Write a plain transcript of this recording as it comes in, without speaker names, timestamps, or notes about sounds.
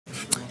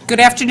Good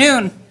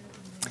afternoon.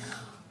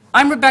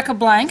 I'm Rebecca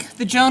Blank,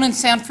 the Joan and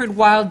Sanford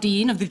Weill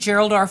Dean of the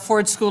Gerald R.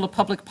 Ford School of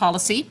Public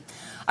Policy.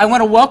 I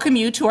want to welcome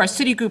you to our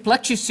Citigroup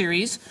Lecture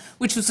Series,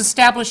 which was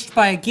established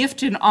by a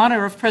gift in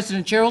honor of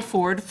President Gerald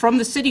Ford from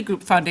the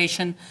Citigroup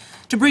Foundation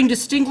to bring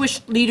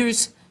distinguished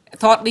leaders,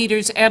 thought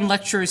leaders, and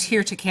lecturers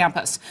here to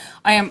campus.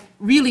 I am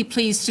really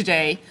pleased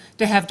today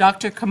to have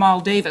Dr.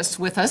 Kemal Dervis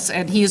with us,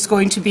 and he is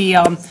going to be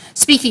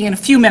speaking in a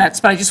few minutes,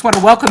 but I just want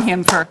to welcome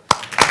him for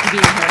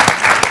being here.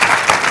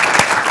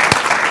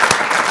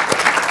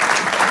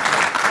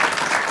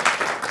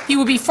 He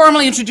will be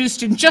formally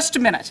introduced in just a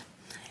minute.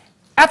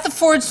 At the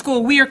Ford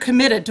School, we are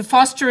committed to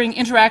fostering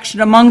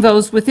interaction among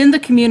those within the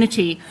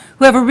community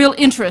who have a real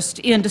interest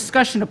in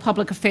discussion of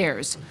public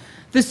affairs.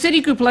 The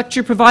Citigroup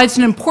Lecture provides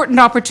an important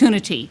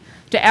opportunity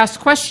to ask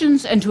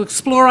questions and to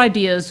explore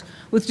ideas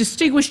with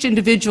distinguished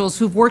individuals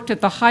who've worked at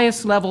the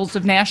highest levels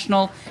of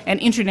national and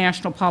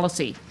international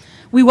policy.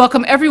 We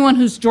welcome everyone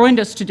who's joined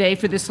us today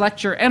for this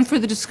lecture and for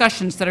the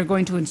discussions that are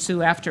going to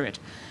ensue after it.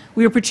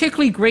 We are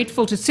particularly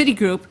grateful to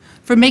Citigroup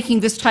for making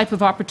this type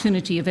of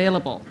opportunity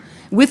available.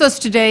 With us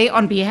today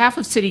on behalf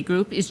of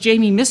Citigroup is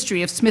Jamie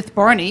Mystery of Smith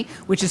Barney,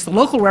 which is the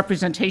local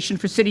representation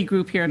for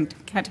Citigroup here in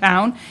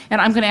town, and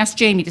I'm going to ask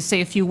Jamie to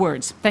say a few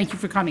words. Thank you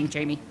for coming,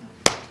 Jamie.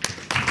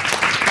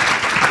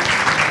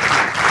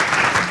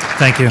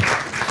 Thank you.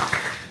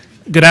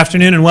 Good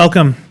afternoon and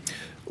welcome.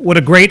 What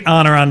a great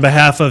honor on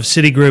behalf of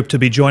Citigroup to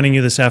be joining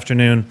you this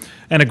afternoon,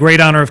 and a great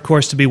honor, of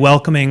course, to be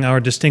welcoming our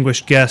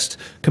distinguished guest,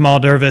 Kemal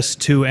Dervis,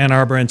 to Ann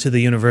Arbor and to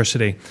the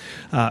university.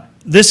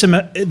 This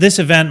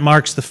event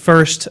marks the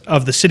first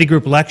of the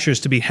Citigroup lectures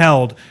to be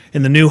held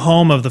in the new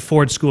home of the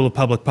Ford School of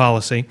Public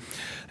Policy.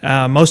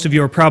 Most of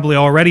you are probably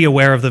already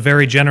aware of the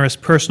very generous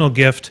personal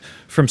gift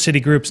from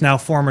Citigroup's now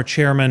former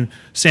chairman,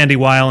 Sandy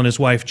Weill, and his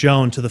wife,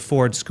 Joan, to the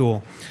Ford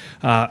School.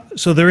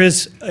 So there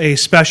is a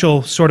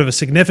special sort of a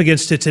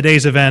significance to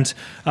today's event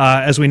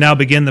as we now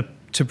begin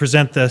to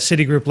present the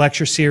Citigroup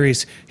Lecture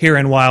Series here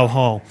in Weill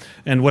Hall.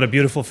 And what a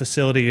beautiful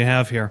facility you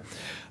have here.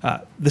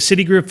 The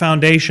Citigroup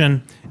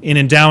Foundation, in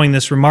endowing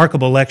this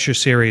remarkable lecture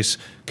series,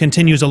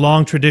 continues a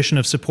long tradition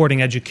of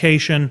supporting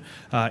education,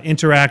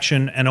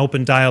 interaction, and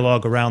open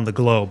dialogue around the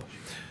globe.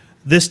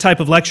 This type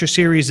of lecture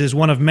series is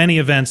one of many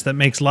events that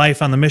makes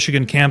life on the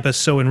Michigan campus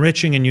so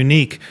enriching and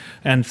unique,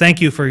 and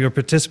thank you for your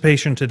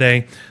participation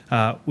today.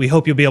 We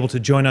hope you'll be able to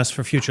join us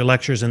for future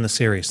lectures in the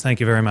series. Thank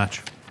you very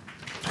much.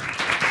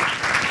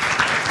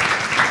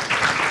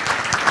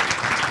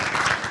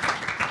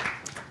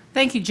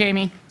 Thank you,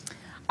 Jamie.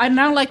 I'd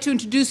now like to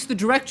introduce the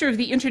Director of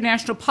the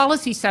International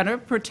Policy Center,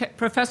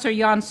 Professor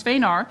Jan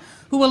Sveinar,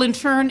 who will in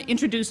turn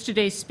introduce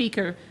today's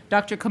speaker,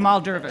 Dr.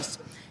 Kemal Dervis.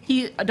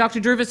 Dr.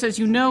 Dervis, as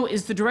you know,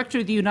 is the Director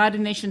of the United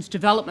Nations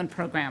Development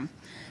Program.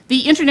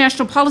 The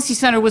International Policy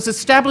Center was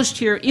established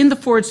here in the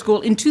Ford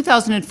School in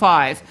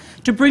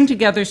 2005 to bring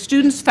together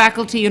students,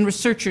 faculty, and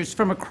researchers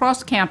from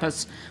across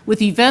campus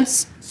with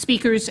events,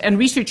 speakers, and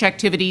research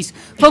activities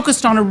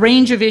focused on a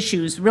range of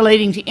issues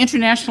relating to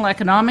international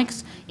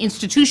economics,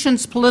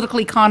 institutions, political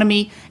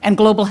economy, and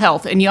global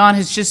health. And Jan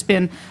has just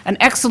been an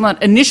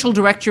excellent initial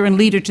director and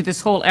leader to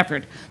this whole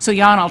effort. So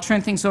Jan, I'll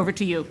turn things over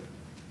to you.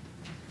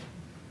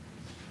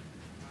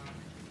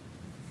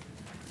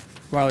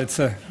 Well, it's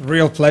a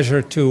real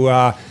pleasure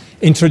to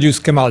introduce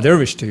Kemal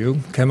Dervis to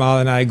you. Kemal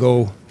and I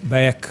go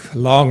back a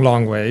long,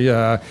 long way.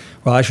 Well,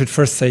 I should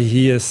first say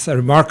he is a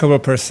remarkable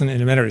person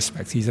in many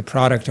respects. He's a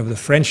product of the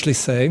French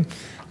Lycée,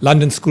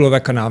 London School of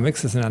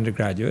Economics as an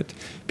undergraduate,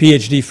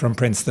 PhD from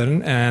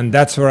Princeton, and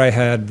that's where I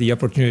had the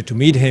opportunity to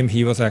meet him.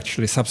 He was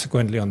actually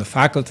subsequently on the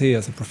faculty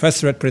as a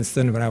professor at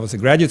Princeton when I was a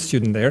graduate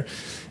student there.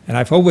 And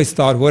I've always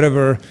thought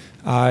whatever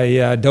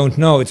I don't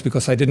know, it's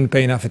because I didn't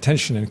pay enough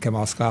attention in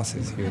Kemal's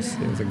classes. He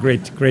was a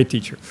great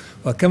teacher.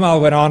 Well,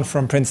 Kemal went on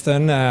from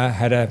Princeton,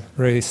 had a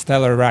really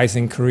stellar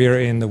rising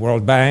career in the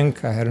World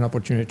Bank. I had an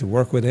opportunity to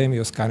work with him. He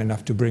was kind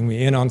enough to bring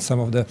me in on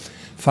some of the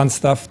fun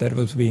stuff that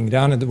was being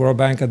done at the World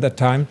Bank at that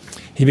time.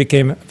 He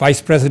became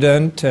vice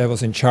president,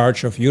 was in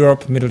charge of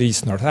Europe, Middle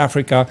East, North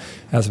Africa,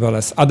 as well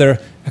as other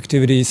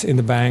activities in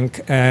the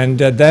bank, and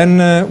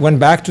then went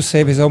back to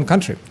save his home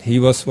country. He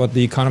was what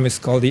the economists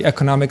call the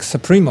economic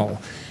supremo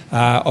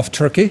of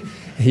Turkey.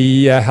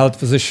 He held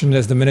position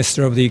as the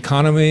Minister of the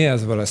Economy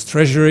as well as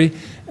Treasury,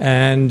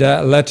 and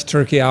led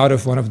Turkey out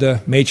of one of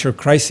the major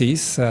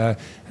crises, a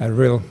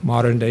real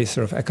modern day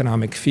sort of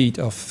economic feat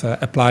of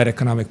applied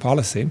economic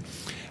policy.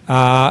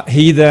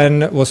 He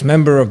then was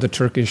member of the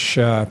Turkish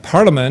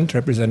parliament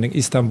representing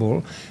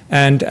Istanbul,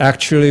 and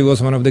actually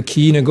was one of the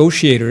key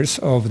negotiators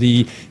of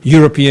the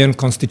European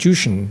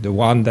Constitution, the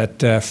one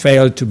that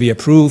failed to be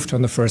approved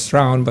on the first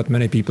round, but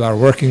many people are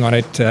working on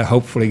it,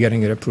 hopefully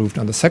getting it approved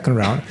on the second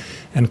round.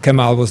 And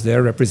Kemal was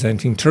there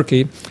representing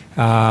Turkey,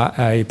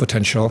 a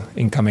potential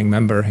incoming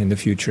member in the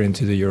future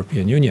into the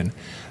European Union.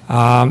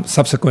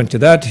 Subsequent to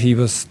that, he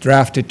was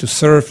drafted to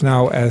serve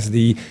now as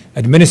the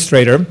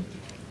administrator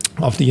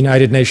of the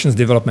United Nations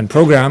Development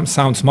Program.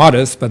 Sounds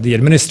modest, but the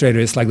administrator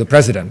is like the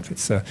president.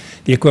 It's the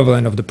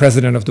equivalent of the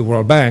president of the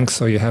World Bank,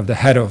 so you have the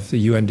head of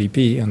the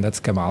UNDP, and that's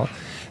Kemal.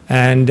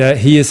 And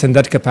he is in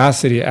that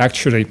capacity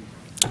actually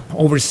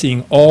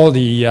overseeing all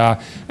the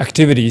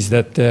activities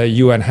that the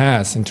UN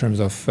has in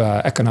terms of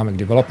economic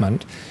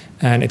development.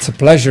 And it's a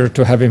pleasure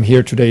to have him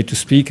here today to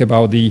speak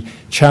about the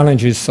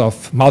challenges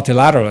of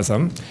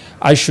multilateralism.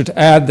 I should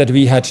add that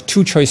we had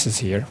two choices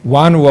here.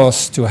 One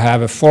was to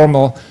have a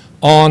formal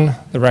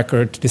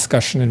on-the-record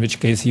discussion, in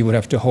which case he would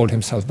have to hold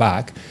himself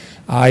back.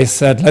 I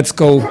said, let's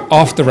go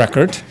off the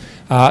record.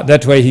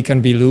 That way he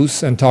can be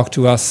loose and talk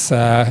to us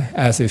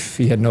as if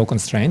he had no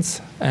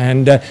constraints.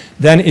 And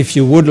then if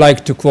you would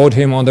like to quote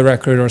him on the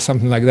record or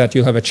something like that,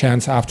 you'll have a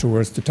chance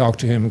afterwards to talk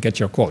to him and get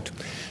your quote.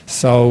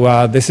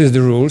 So this is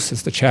the rules.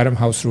 It's the Chatham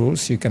House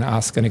rules. You can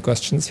ask any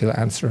questions. He'll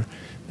answer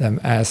them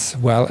as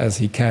well as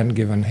he can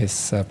given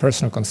his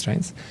personal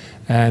constraints.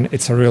 And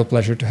it's a real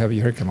pleasure to have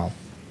you here, Kemal.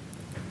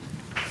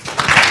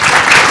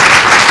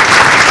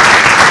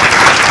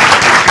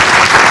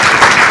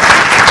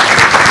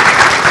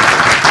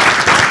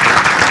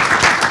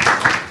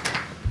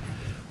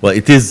 Well,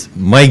 it is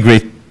my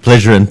great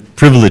pleasure and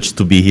privilege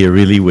to be here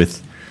really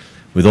with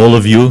all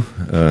of you.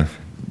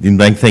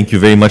 Dinbank, thank you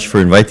very much for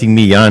inviting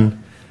me. Jan,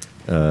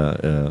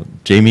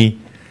 Jamie,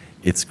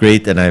 it's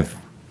great, and I have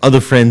other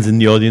friends in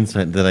the audience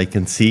that I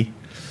can see.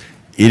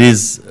 It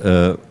is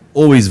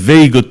always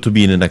very good to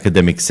be in an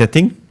academic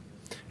setting.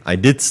 I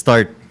did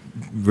start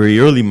very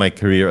early in my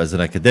career as an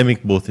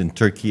academic, both in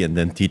Turkey and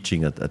then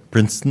teaching at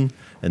Princeton,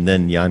 and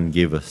then Jan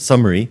gave a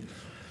summary.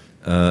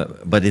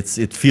 But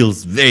it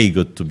feels very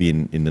good to be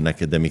in an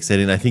academic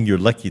setting. I think you're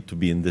lucky to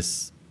be in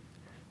this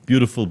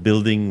beautiful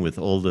building with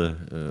all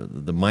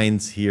the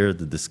minds here,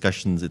 the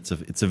discussions. It's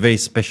a very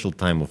special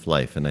time of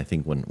life, and I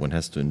think one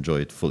has to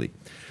enjoy it fully.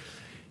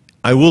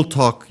 I will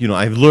talk,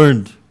 I've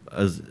learned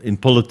in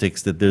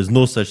politics that there's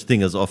no such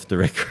thing as off the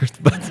record,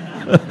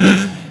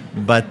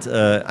 but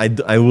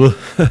I will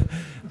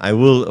I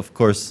will of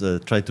course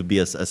try to be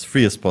as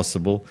free as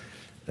possible.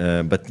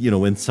 But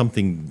when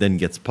something then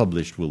gets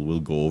published, we'll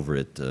go over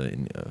it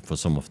for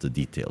some of the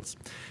details.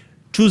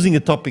 Choosing a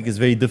topic is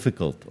very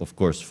difficult, of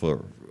course,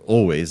 for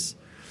always,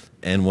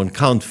 and one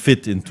can't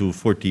fit into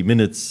 40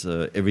 minutes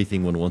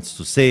everything one wants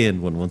to say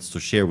and one wants to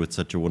share with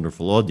such a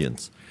wonderful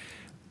audience.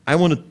 I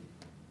want to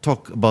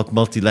talk about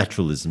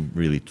multilateralism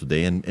really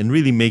today and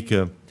really make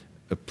a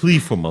plea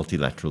for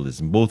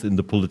multilateralism, both in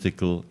the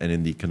political and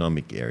in the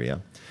economic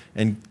area,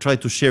 and try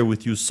to share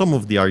with you some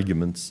of the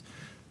arguments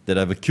that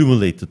I've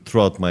accumulated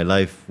throughout my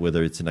life,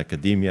 whether it's in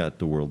academia, at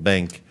the World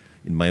Bank,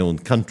 in my own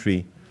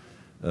country,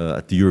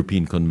 at the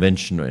European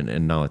Convention,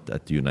 and now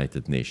at the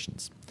United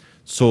Nations.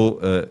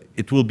 So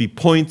it will be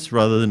points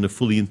rather than a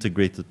fully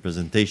integrated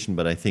presentation,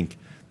 but I think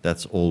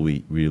that's all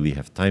we really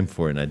have time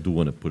for, and I do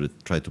want to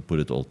try to put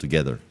it all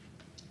together.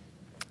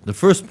 The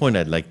first point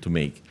I'd like to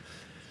make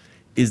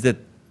is that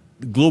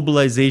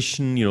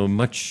globalization,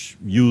 much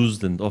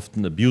used and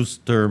often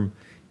abused term,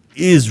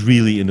 is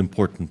really an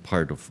important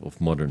part of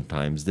modern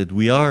times, that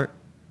we are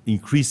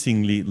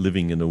increasingly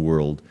living in a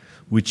world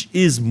which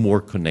is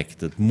more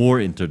connected, more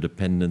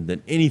interdependent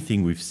than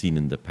anything we've seen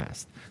in the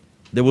past.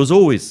 There was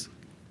always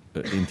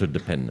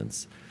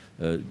interdependence,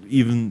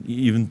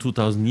 even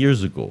 2,000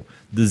 years ago.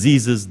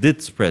 Diseases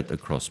did spread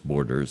across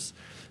borders.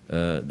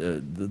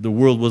 The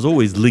world was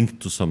always linked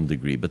to some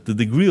degree, but the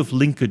degree of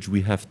linkage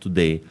we have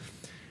today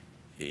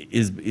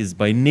is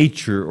by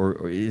nature,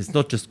 or it's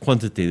not just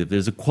quantitative,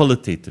 there's a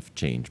qualitative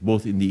change,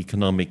 both in the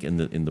economic and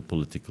in the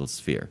political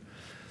sphere.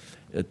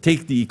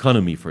 Take the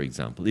economy, for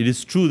example. It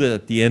is true that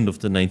at the end of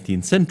the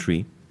 19th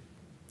century,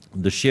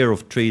 the share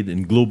of trade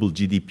in global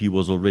GDP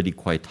was already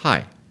quite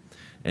high,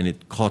 and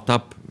it caught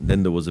up.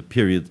 Then there was a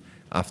period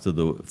after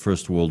the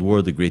First World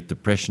War, the Great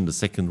Depression, the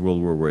Second World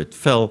War, where it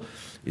fell.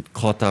 It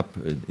caught up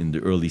in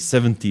the early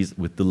 70s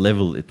with the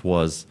level it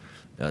was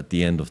at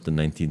the end of the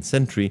 19th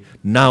century.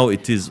 Now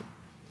it is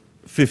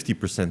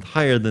 50%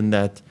 higher than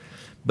that,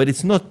 but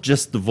it's not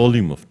just the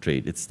volume of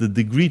trade, it's the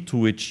degree to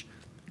which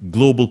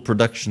global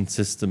production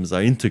systems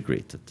are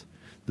integrated,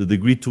 the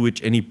degree to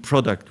which any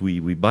product we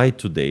buy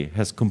today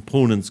has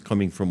components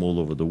coming from all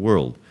over the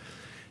world.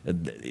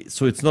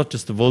 So it's not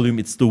just the volume,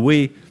 it's the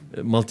way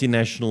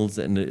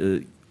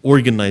multinationals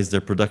organize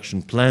their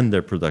production, plan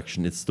their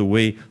production. It's the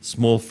way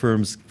small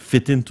firms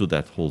fit into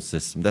that whole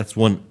system. That's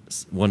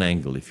one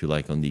angle, if you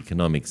like, on the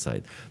economic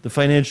side. The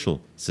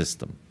financial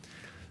system.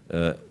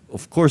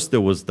 Of course,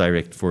 there was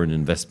direct foreign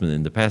investment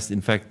in the past. In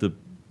fact,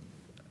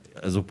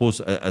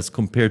 as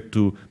compared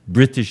to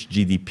British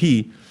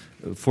GDP,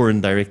 foreign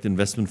direct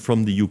investment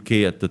from the UK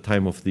at the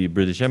time of the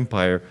British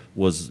Empire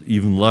was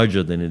even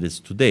larger than it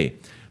is today.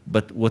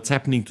 But what's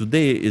happening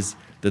today is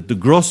that the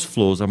gross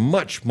flows are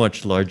much,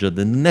 much larger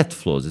than the net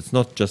flows. It's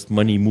not just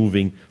money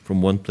moving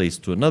from one place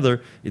to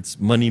another. It's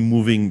money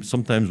moving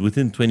sometimes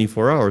within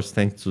 24 hours,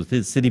 thanks to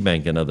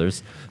Citibank and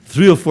others,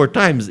 3 or 4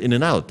 times in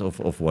and out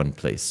of one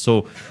place.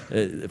 So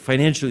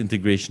financial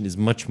integration is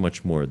much,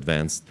 much more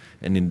advanced.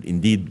 And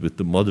indeed, with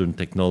the modern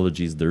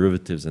technologies,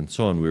 derivatives, and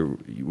so on,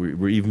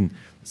 we're even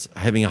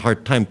having a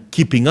hard time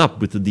keeping up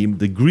with the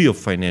degree of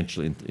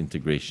financial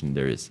integration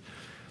there is.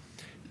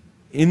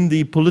 On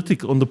the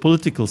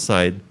political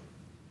side,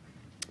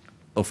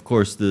 of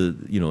course,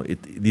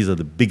 these are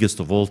the biggest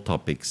of all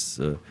topics.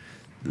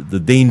 The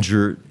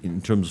danger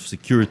in terms of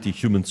security,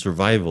 human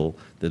survival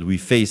that we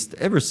faced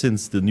ever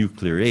since the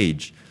nuclear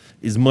age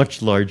is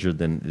much larger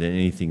than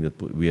anything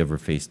that we ever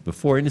faced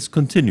before, and it's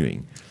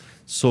continuing.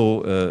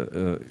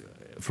 So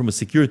from a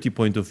security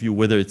point of view,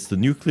 whether it's the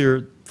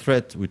nuclear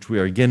threat, which we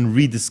are again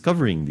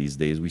rediscovering these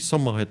days, we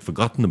somehow had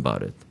forgotten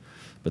about it.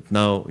 But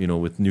now,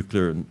 with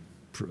nuclear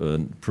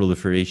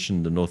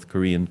proliferation, the North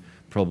Korean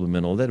problem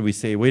and all that, we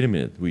say, wait a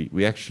minute,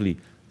 we actually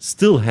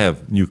still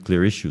have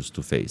nuclear issues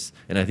to face.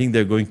 And I think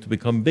they're going to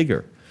become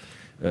bigger.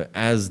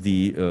 As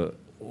the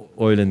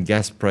oil and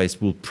gas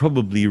price will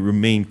probably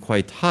remain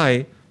quite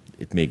high,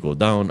 it may go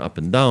down, up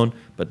and down,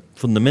 but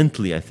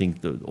fundamentally I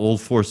think all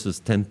forces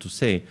tend to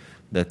say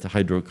that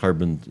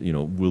hydrocarbon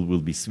will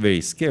be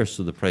very scarce,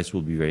 so the price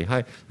will be very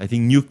high. I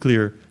think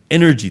nuclear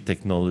energy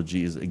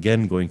technology is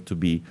again going to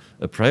be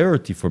a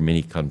priority for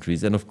many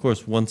countries. And of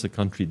course, once a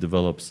country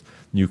develops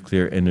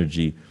nuclear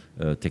energy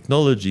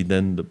technology,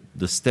 then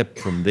the step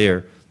from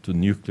there to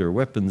nuclear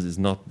weapons is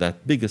not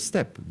that big a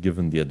step,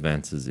 given the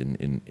advances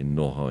in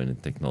know-how and in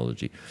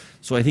technology.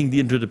 So I think the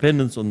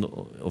interdependence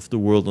of the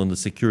world on the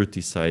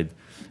security side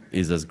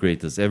is as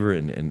great as ever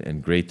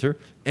and greater.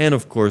 And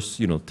of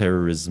course,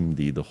 terrorism,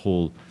 the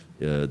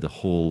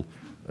whole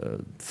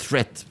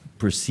threat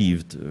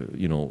perceived,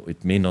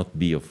 it may not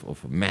be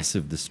of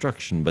massive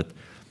destruction, but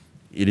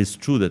it is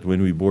true that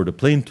when we board a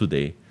plane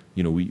today,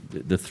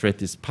 the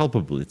threat is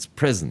palpable, it's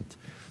present.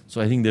 So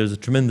I think there's a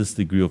tremendous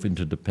degree of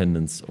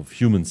interdependence of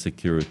human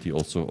security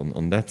also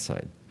on that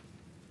side.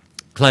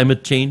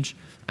 Climate change,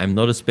 I'm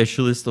not a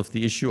specialist of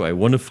the issue. I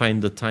want to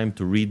find the time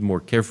to read more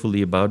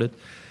carefully about it.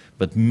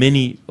 But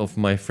many of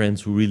my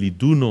friends who really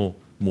do know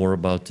more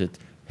about it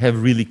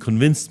have really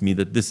convinced me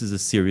that this is a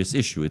serious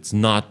issue. It's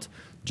not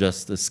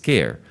just a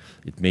scare.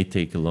 It may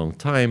take a long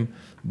time,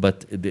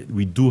 but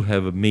we do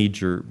have a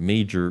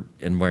major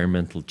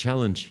environmental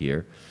challenge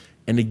here.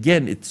 And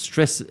again,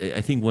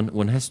 I think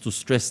one has to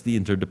stress the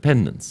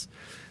interdependence.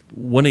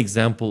 One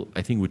example,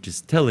 I think, which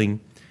is telling,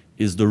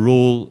 is the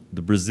role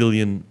the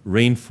Brazilian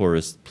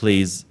rainforest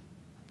plays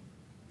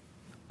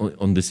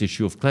on this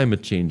issue of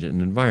climate change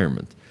and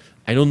environment.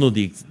 I don't know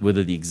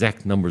whether the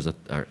exact numbers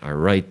are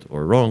right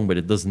or wrong, but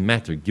it doesn't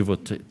matter. Give or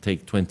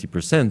take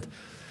 20%.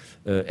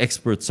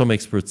 Some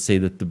experts say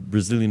that the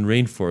Brazilian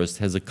rainforest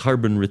has a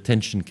carbon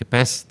retention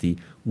capacity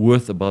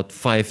worth about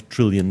 $5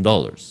 trillion.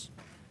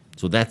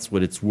 So that's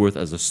what it's worth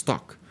as a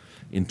stock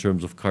in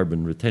terms of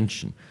carbon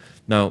retention.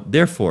 Now,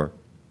 therefore,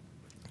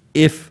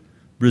 if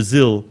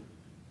Brazil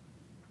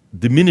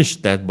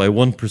diminished that by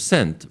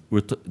 1%,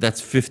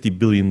 that's $50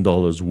 billion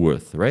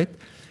worth, right?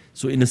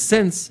 So in a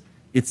sense,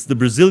 it's the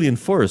Brazilian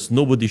forest.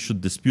 Nobody should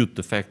dispute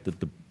the fact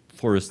that the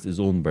forest is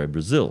owned by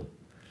Brazil.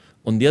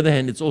 On the other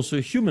hand, it's also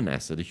a human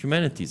asset, a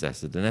humanities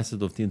asset, an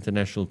asset of the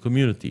international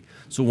community.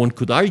 So one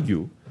could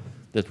argue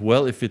that,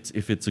 well, if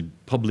it's a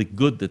public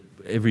good that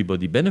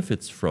everybody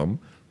benefits from,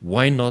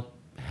 why not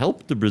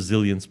help the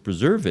Brazilians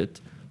preserve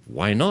it?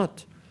 Why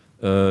not,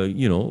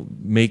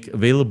 make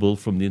available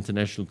from the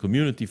international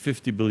community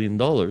 $50 billion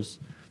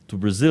to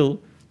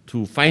Brazil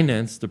to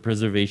finance the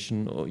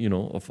preservation,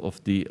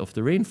 of the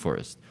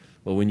rainforest?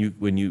 Well,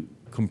 when you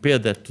compare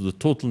that to the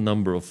total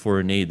number of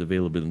foreign aid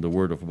available in the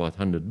world of about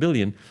 100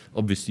 billion,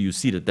 obviously you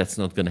see that that's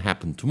not going to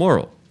happen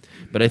tomorrow.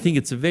 But I think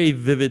it's a very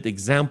vivid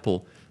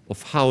example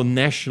of how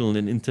national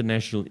and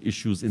international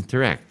issues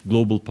interact,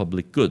 global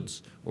public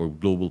goods or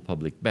global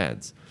public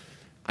bads.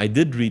 I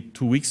did read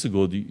 2 weeks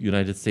ago the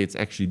United States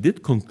actually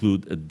did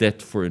conclude a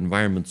debt for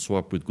environment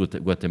swap with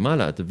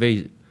Guatemala at a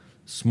very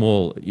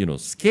small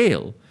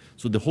scale.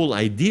 So the whole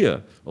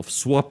idea of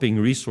swapping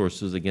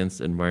resources against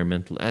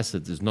environmental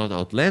assets is not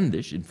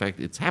outlandish. In fact,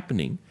 it's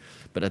happening.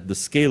 But at the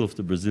scale of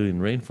the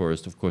Brazilian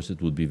rainforest, of course,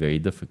 it would be very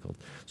difficult.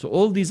 So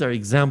all these are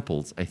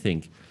examples, I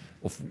think,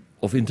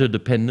 of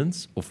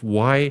interdependence, of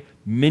why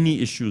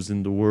many issues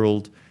in the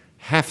world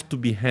have to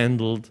be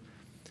handled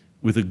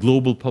with a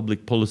global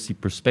public policy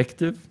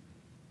perspective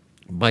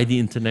by the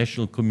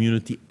international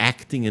community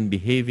acting and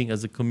behaving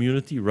as a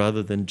community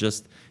rather than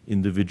just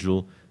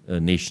individual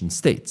nation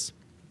states.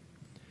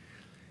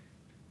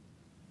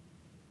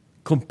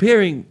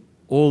 Comparing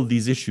all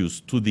these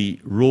issues to the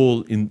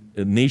role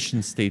a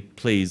nation state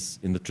plays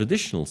in the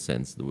traditional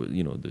sense,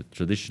 the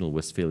traditional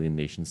Westphalian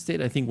nation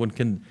state, I think one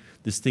can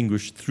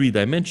distinguish three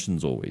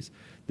dimensions always.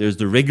 There's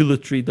the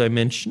regulatory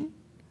dimension.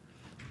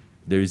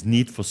 There is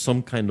need for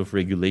some kind of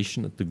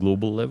regulation at the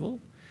global level.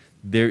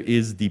 There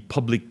is the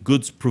public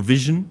goods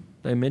provision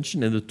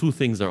dimension, and the two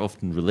things are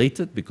often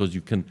related because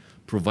you can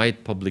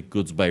provide public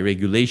goods by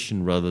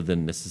regulation rather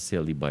than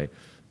necessarily by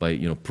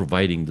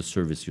providing the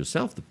service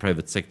yourself. The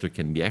private sector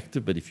can be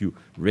active, but if you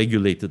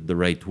regulate it the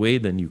right way,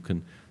 then you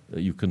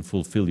can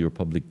fulfill your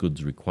public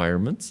goods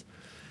requirements.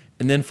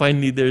 And then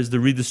finally, there's the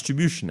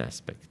redistribution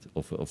aspect.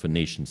 of a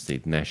nation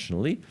state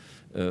nationally.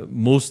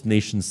 Most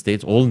nation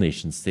states, all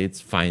nation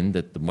states, find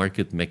that the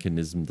market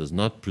mechanism does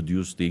not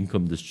produce the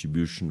income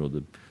distribution or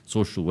the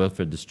social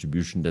welfare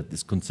distribution that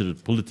is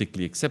considered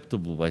politically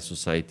acceptable by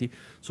society.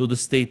 So the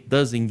state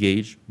does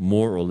engage,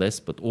 more or less,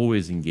 but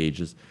always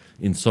engages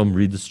in some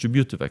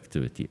redistributive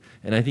activity.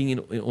 And I think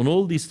on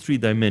all these three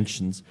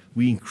dimensions,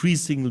 we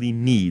increasingly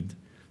need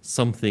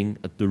something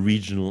at the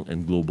regional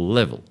and global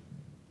level.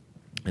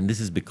 And this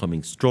is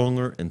becoming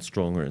stronger and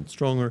stronger and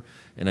stronger,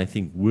 and I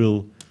think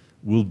will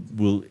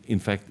in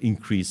fact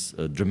increase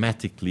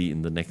dramatically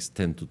in the next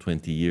 10 to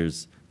 20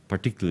 years,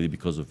 particularly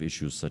because of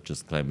issues such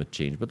as climate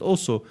change, but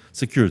also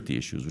security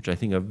issues, which I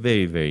think are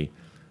very, very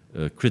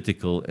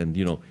critical. And,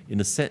 you know, in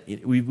a sense,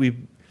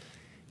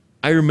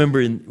 I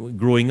remember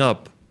growing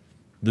up,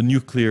 the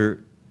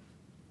nuclear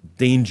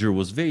danger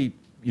was very,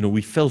 you know,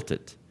 we felt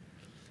it.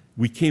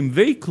 We came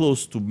very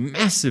close to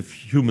massive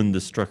human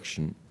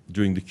destruction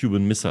during the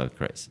Cuban Missile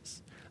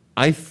Crisis.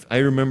 I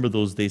remember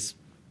those days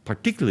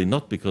particularly,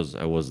 not because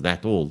I was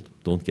that old,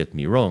 don't get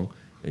me wrong,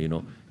 you know,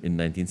 in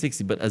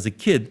 1960, but as a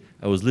kid,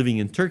 I was living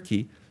in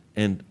Turkey,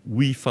 and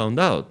we found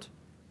out,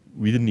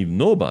 we didn't even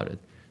know about it,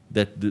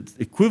 that the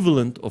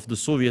equivalent of the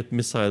Soviet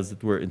missiles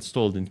that were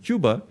installed in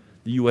Cuba,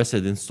 the US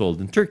had installed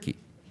in Turkey,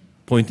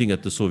 pointing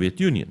at the Soviet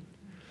Union.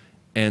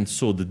 And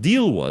so the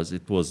deal was,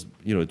 it was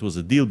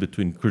a deal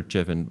between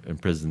Khrushchev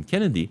and President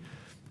Kennedy,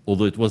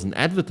 although it wasn't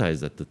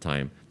advertised at the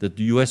time, that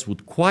the US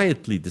would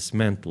quietly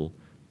dismantle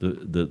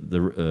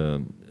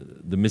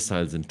the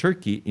missiles in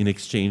Turkey in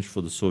exchange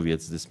for the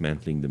Soviets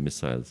dismantling the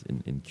missiles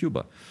in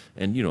Cuba.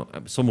 And, you know,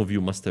 some of you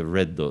must have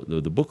read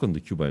the book on the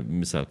Cuban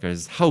Missile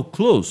Crisis, how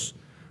close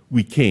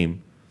we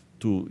came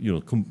to, you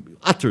know,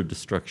 utter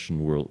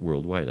destruction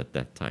worldwide at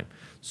that time.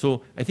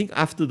 So I think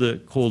after the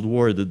Cold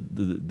War,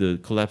 the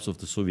collapse of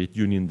the Soviet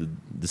Union, the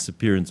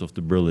disappearance of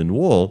the Berlin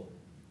Wall,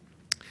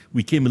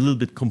 we became a little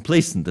bit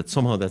complacent that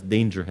somehow that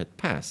danger had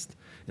passed.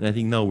 And I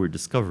think now we're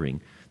discovering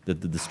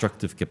that the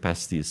destructive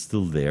capacity is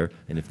still there,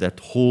 and if that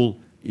whole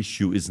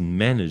issue isn't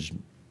managed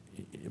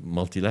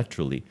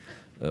multilaterally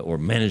or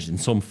managed in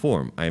some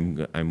form,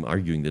 I'm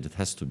arguing that it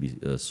has to be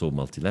so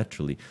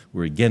multilaterally,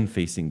 we're again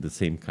facing the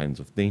same kinds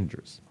of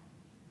dangers.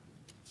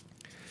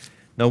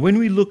 Now, when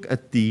we look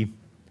at the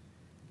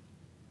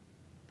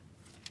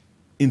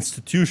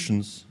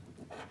institutions,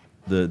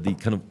 the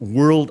kind of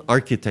world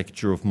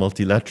architecture of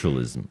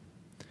multilateralism,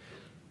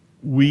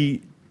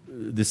 we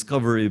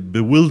discover a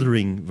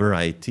bewildering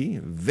variety,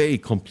 a very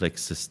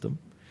complex system.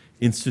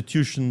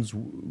 Institutions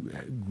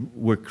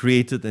were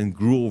created and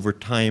grew over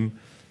time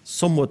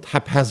somewhat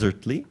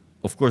haphazardly.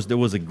 Of course, there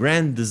was a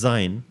grand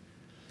design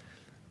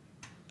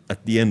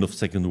at the end of the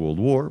Second World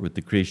War with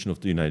the creation of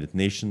the United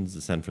Nations,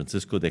 the San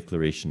Francisco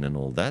Declaration and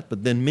all that,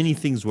 but then many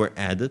things were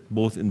added,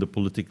 both in the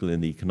political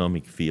and the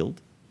economic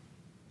field.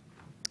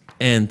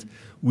 And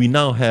we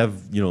now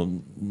have, you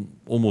know,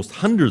 almost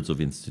hundreds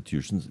of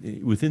institutions.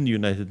 Within the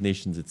United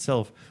Nations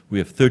itself, we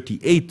have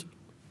 38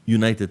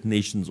 United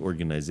Nations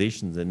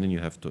organizations, and then you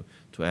have to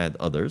add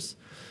others.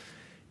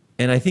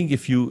 And I think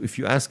if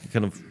you ask a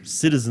kind of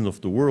citizen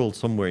of the world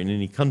somewhere in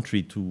any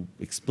country to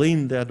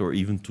explain that, or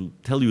even to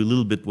tell you a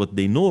little bit what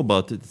they know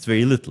about it, it's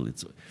very little.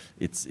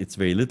 It's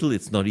very little.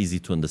 It's not easy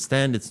to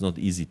understand. It's not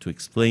easy to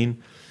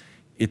explain.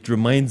 It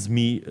reminds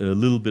me a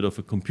little bit of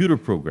a computer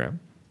program.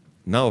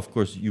 Now, of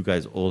course, you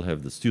guys all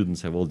have, the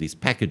students have all these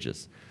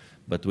packages.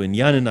 But when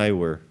Jan and I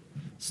were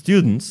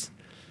students,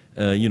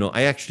 you know,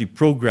 I actually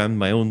programmed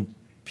my own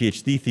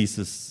PhD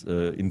thesis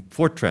in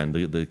Fortran,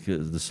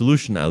 the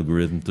solution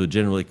algorithm to a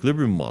general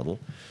equilibrium model.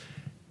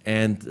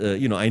 And,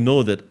 you know, I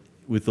know that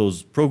with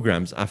those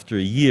programs, after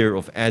a year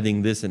of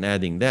adding this and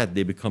adding that,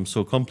 they become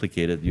so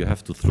complicated, you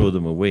have to throw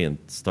them away and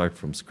start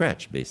from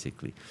scratch,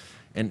 basically.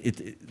 And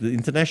the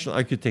international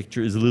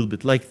architecture is a little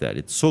bit like that.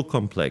 It's so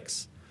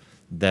complex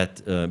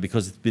that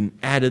because it's been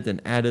added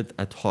and added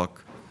ad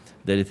hoc,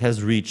 that it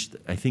has reached,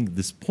 I think,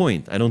 this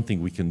point. I don't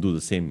think we can do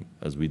the same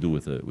as we do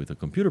with a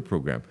computer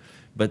program,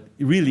 but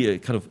really a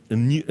kind of a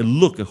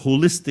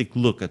holistic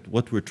look at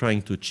what we're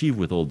trying to achieve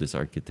with all this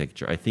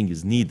architecture, I think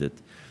is needed,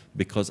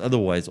 because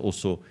otherwise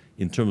also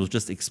in terms of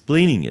just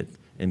explaining it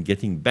and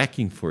getting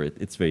backing for it,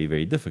 it's very,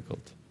 very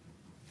difficult.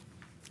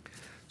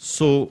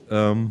 So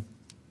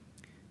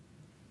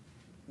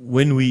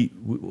when we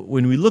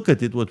look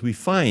at it, what we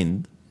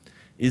find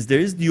is there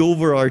is the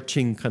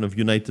overarching kind of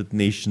United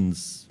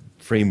Nations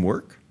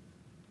framework,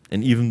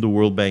 and even the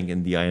World Bank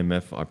and the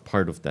IMF are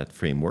part of that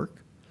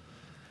framework.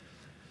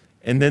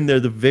 And then there are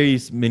the very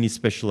many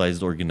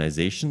specialized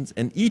organizations,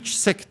 and each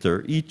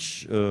sector,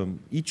 each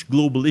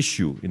global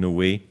issue, in a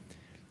way,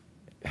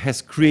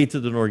 has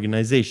created an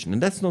organization.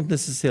 And that's not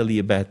necessarily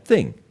a bad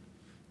thing.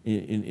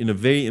 In a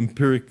very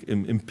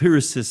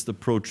empiricist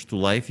approach to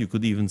life, you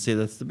could even say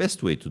that's the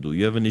best way to do.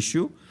 You have an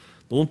issue,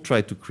 don't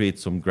try to create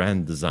some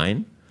grand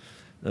design.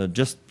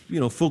 Just, you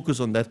know, focus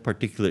on that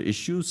particular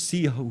issue,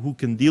 see who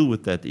can deal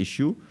with that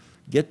issue,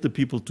 get the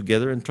people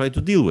together and try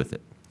to deal with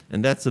it.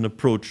 And that's an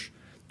approach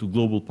to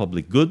global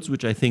public goods,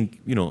 which I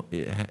think, you know,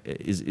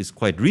 is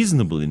quite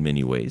reasonable in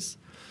many ways.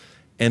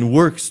 and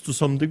works to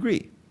some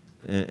degree.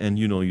 And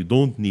you know, you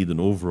don't need an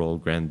overall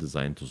grand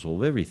design to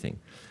solve everything.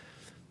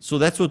 So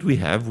that's what we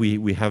have.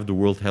 We have the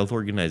World Health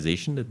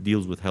Organization that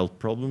deals with health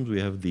problems. We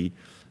have the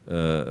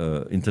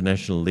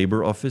International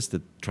Labor Office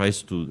that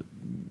tries to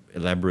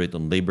elaborate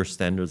on labor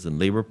standards and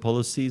labor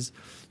policies.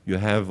 You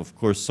have, of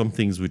course, some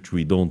things which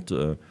we don't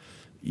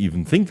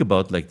even think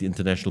about, like the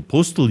International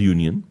Postal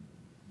Union.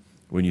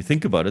 When you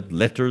think about it,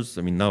 letters,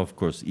 I mean, now, of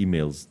course,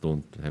 emails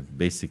don't have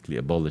basically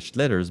abolished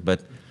letters,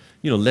 but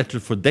you know,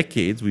 letters for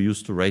decades, we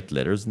used to write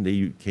letters, and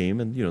they came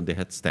and, you know, they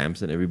had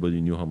stamps, and everybody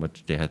knew how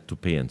much they had to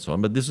pay and so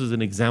on. But this was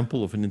an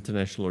example of an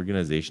international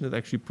organization that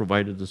actually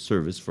provided a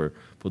service for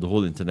the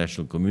whole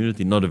international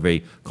community, not a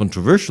very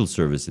controversial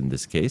service in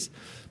this case,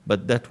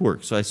 but that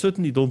works. So I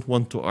certainly don't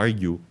want to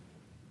argue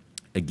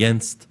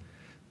against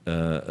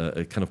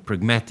a kind of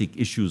pragmatic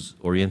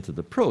issues-oriented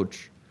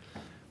approach,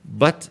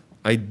 but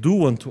I do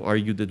want to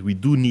argue that we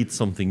do need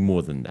something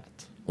more than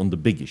that on the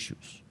big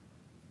issues.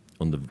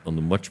 On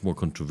the much more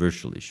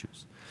controversial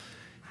issues.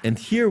 And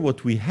here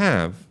what we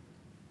have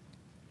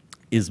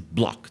is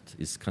blocked,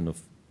 is kind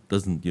of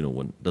doesn't, you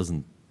know,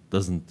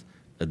 doesn't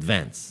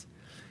advance.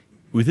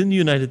 Within the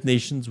United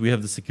Nations, we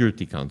have the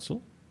Security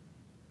Council,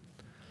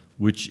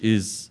 which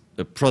is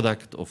a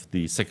product of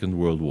the Second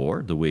World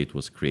War, the way it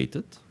was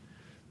created.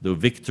 The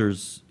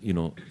victors, you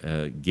know,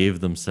 gave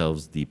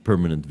themselves the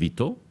permanent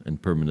veto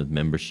and permanent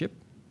membership.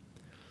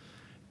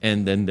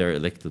 And then they're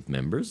elected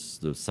members.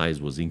 The size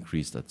was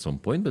increased at some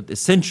point, but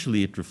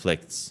essentially it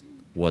reflects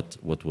what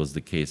was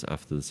the case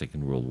after the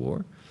Second World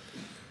War.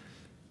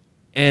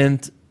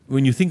 And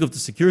when you think of the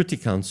Security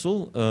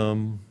Council,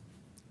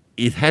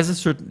 it has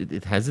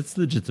its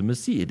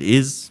legitimacy. It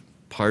is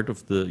part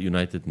of the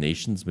United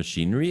Nations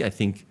machinery. I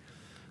think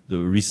the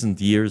recent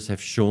years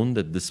have shown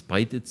that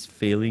despite its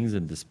failings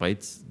and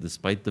despite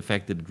the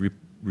fact that it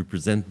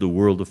represents the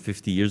world of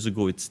 50 years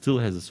ago, it still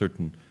has a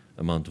certain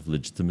amount of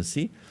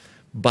legitimacy.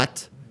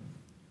 But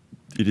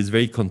it is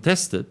very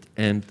contested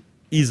and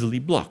easily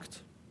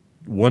blocked.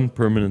 One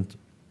permanent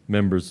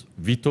member's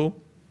veto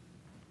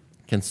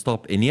can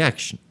stop any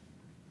action.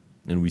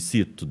 And we see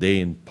it today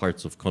in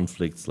parts of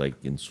conflicts like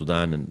in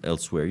Sudan and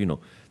elsewhere, you know,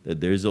 that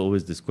there is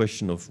always this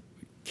question of,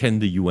 can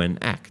the UN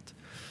act?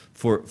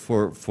 For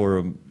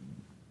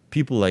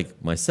people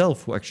like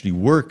myself who actually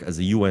work as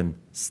a UN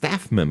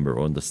staff member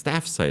on the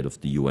staff side of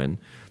the UN,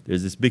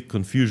 there's this big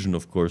confusion,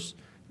 of course,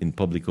 in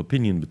public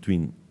opinion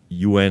between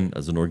UN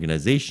as an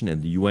organization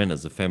and the UN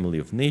as a family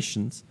of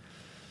nations,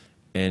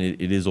 and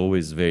it is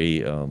always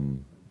very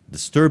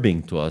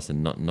disturbing to us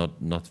and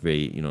not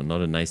very, you know,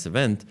 not a nice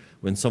event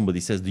when somebody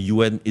says the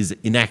UN is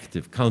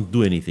inactive, can't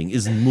do anything,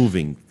 isn't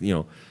moving, you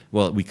know.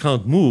 Well, we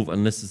can't move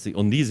unless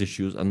on these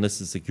issues unless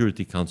the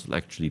Security Council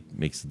actually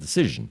makes a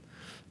decision,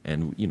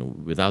 and you know,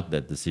 without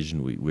that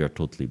decision we are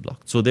totally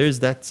blocked. So there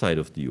is that side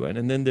of the UN,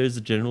 and then there's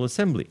the General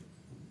Assembly,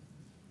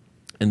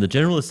 and the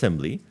General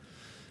Assembly.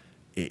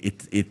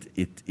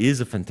 It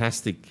is a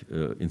fantastic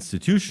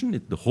institution.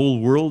 The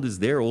whole world is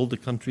there. All the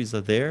countries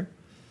are there.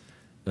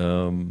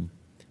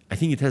 I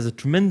think it has a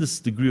tremendous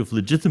degree of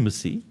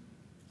legitimacy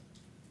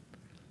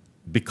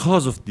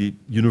because of the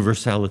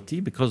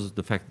universality, because of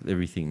the fact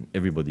that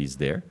everybody is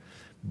there.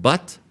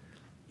 But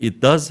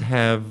it does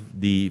have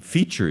the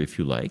feature, if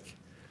you like,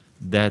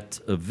 that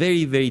a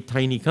very, very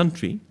tiny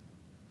country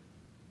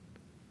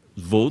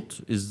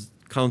vote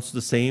counts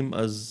the same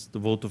as the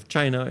vote of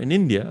China and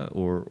India,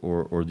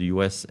 or the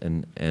US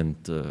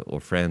or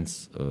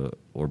France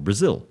or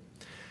Brazil.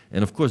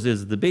 And of course,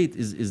 there's a debate: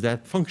 is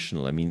that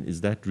functional? I mean,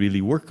 is that really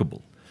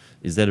workable?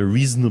 Is that a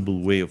reasonable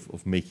way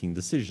of making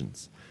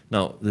decisions?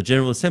 Now, the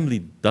General Assembly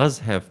does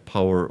have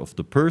power of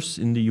the purse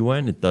in the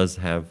UN. It does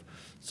have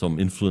some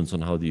influence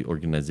on how the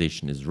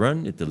organization is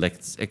run. It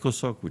elects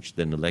ECOSOC, which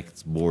then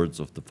elects boards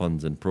of the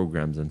funds and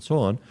programs and so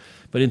on.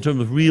 But in terms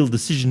of real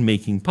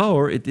decision-making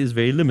power, it is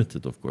very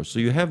limited, of course. So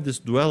you have this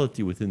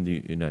duality within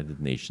the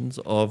United Nations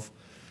of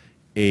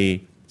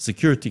a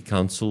Security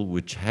Council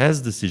which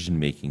has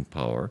decision-making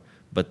power,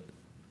 but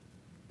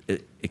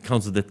a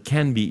council that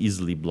can be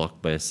easily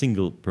blocked by a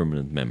single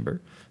permanent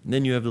member. And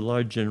then you have the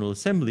large General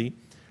Assembly,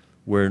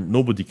 where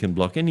nobody can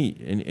block any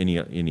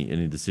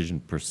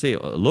decision per se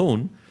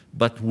alone,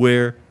 but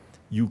where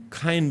you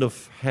kind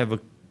of have a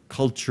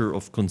culture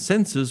of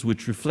consensus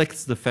which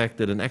reflects the fact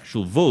that an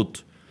actual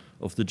vote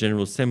of the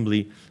General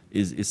Assembly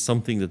is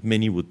something that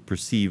many would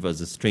perceive as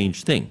a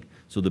strange thing.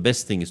 So the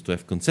best thing is to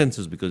have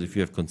consensus, because if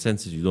you have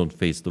consensus, you don't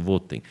face the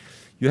vote thing.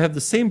 You have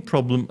the same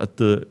problem at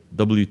the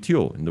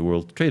WTO, in the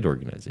World Trade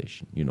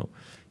Organization. You know,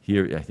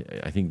 here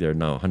I think there are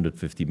now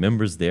 150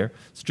 members there.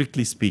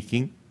 Strictly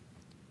speaking,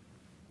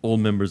 all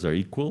members are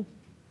equal,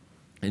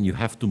 and you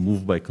have to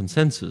move by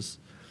consensus,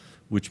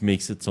 which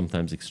makes it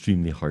sometimes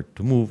extremely hard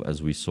to move,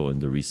 as we saw in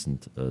the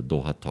recent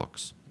Doha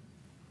talks.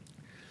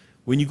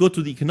 When you go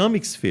to the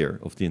economic sphere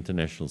of the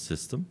international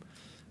system,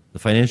 the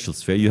financial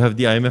sphere, you have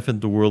the IMF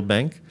and the World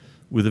Bank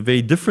with a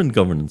very different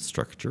governance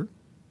structure,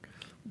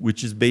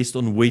 which is based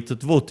on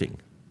weighted voting,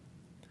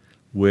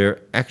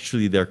 where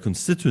actually there are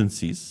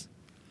constituencies,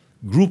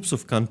 groups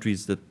of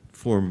countries that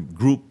form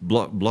group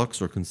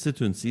blocks or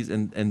constituencies,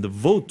 and the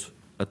vote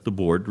at the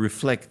board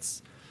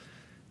reflects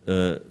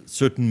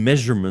certain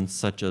measurements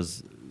such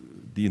as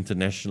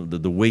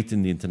the weight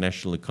in the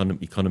international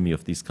economy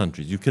of these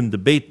countries. You can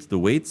debate the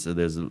weights.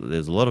 There's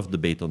a lot of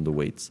debate on the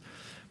weights,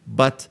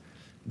 but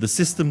the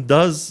system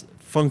does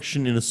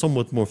function in a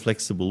somewhat more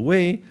flexible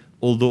way.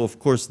 Although, of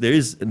course, there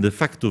is a de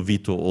facto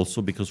veto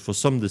also, because for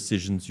some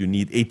decisions you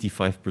need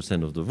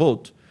 85% of the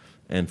vote.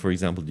 And for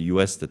example, the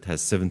US, that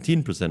has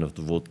 17% of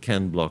the vote,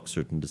 can block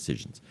certain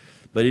decisions.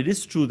 But it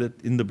is true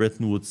that in the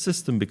Bretton Woods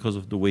system, because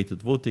of the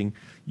weighted voting,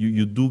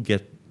 you do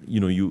get,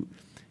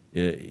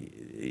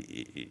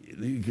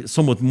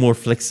 somewhat more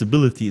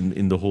flexibility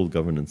in the whole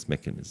governance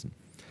mechanism.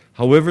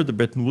 However, the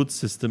Bretton Woods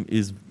system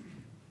is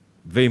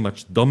very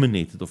much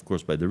dominated, of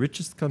course, by the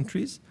richest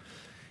countries.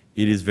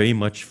 It is very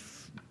much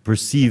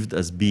perceived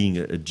as being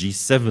a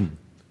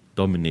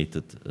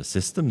G7-dominated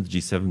system, the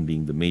G7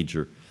 being the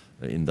major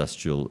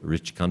industrial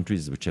rich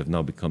countries, which have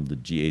now become the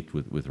G8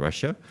 with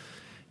Russia.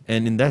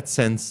 And in that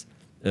sense,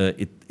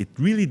 it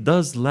really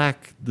does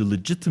lack the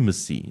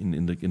legitimacy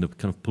in the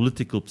kind of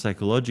political,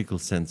 psychological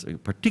sense,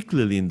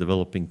 particularly in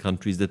developing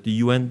countries, that the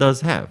UN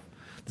does have.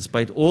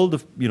 Despite all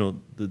the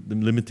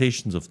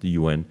limitations of the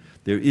UN,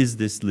 there is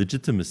this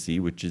legitimacy,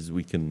 which is,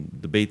 we can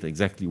debate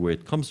exactly where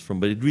it comes from,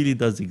 but it really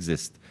does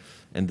exist.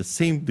 And the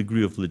same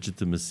degree of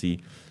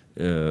legitimacy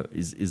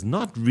is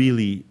not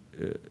really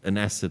an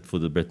asset for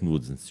the Bretton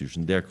Woods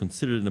institution. They are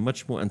considered in a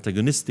much more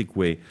antagonistic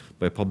way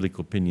by public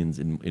opinions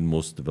in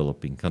most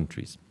developing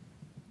countries.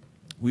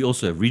 We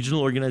also have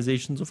regional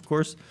organizations, of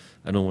course.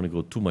 I don't want to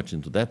go too much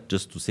into that,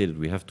 just to say that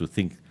we have to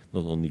think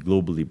not only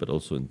globally, but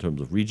also in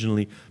terms of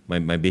regionally.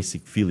 My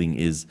basic feeling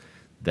is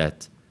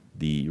that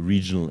the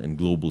regional and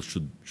global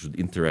should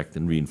interact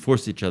and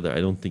reinforce each other.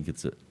 I don't think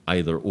it's a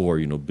either or,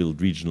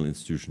 build regional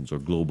institutions or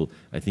global.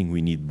 I think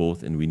we need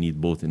both, and we need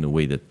both in a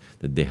way that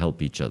they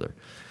help each other.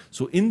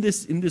 So in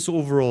this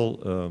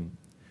overall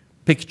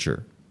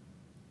picture,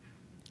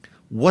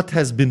 what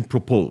has been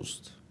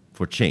proposed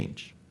for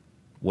change?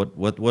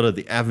 What are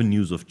the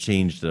avenues of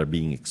change that are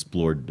being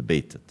explored,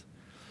 debated?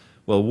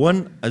 Well,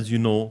 one, as you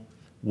know,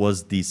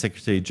 was the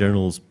Secretary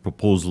General's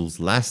proposals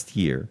last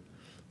year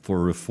for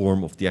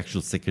reform of the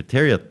actual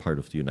secretariat part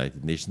of the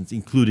United Nations,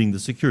 including the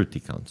Security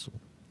Council.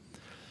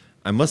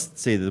 I must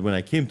say that when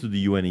I came to the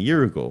UN a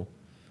year ago,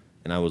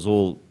 and I was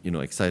all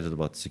excited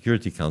about the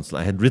Security Council,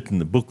 I had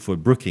written a book for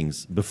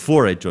Brookings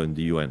before I joined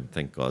the UN,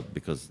 thank God,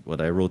 because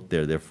what I wrote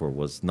there, therefore,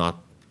 was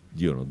not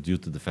due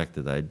to the fact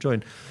that I had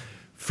joined.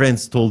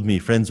 Friends told me,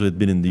 friends who had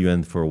been in the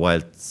UN for a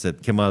while,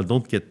 said, Kemal,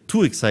 don't get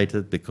too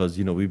excited, because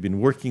we've been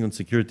working on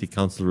Security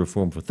Council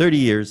reform for 30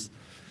 years,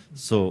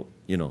 so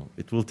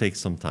it will take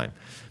some time.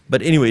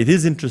 But anyway, it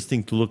is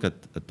interesting to look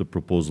at the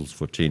proposals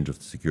for change of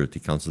the Security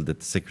Council that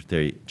the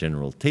Secretary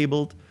General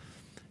tabled.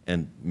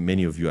 And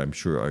many of you, I'm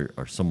sure,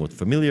 are somewhat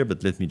familiar,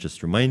 but let me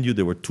just remind you,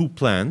 there were two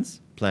plans,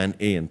 Plan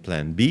A and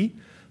Plan B.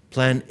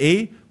 Plan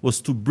A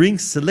was to bring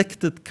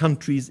selected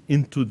countries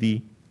into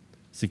the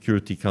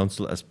Security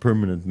Council as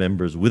permanent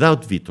members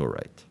without veto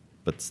right,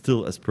 but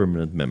still as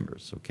permanent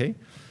members, okay?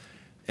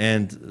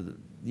 And,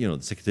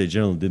 the Secretary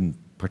General didn't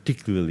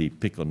particularly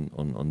pick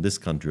on this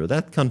country or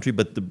that country,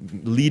 but the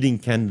leading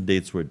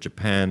candidates were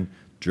Japan,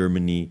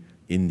 Germany,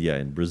 India,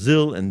 and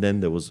Brazil, and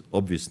then there was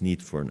obvious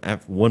need for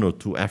one or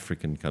two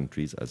African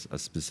countries as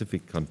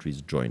specific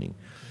countries joining.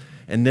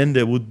 And then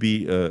there would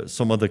be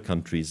some other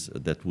countries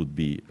that would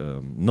be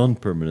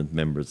non-permanent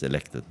members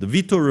elected. The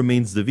veto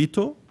remains the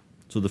veto,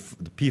 so the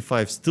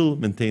P5 still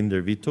maintain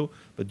their veto,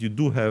 but you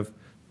do have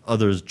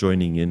others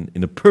joining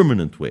in a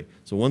permanent way.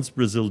 So once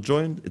Brazil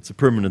joined, it's a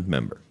permanent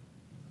member.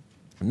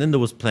 And then there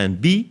was Plan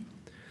B.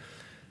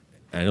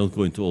 I don't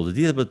go into all the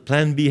details, but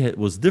Plan B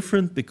was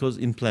different, because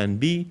in Plan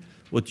B,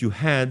 what you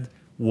had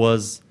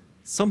was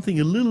something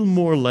a little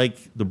more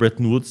like the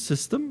Bretton Woods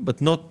system, but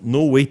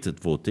no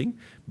weighted voting,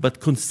 but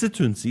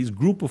constituencies,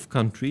 group of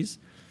countries,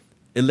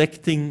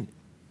 electing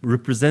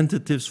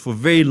representatives for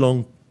very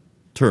long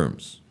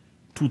terms,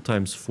 2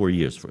 times 4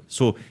 years.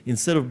 So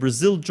instead of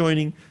Brazil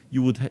joining,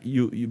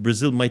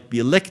 Brazil might be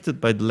elected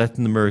by the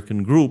Latin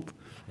American group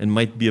and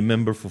might be a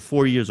member for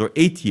 4 years or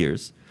 8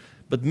 years,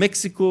 but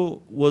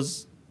Mexico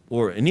was,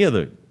 or any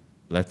other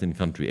Latin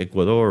country,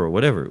 Ecuador or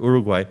whatever,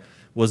 Uruguay,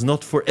 was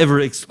not forever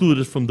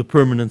excluded from the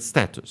permanent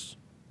status.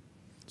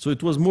 So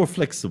it was more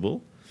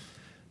flexible.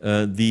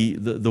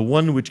 The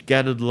one which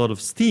gathered a lot of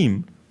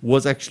steam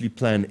was actually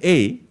Plan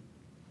A.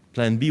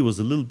 Plan B was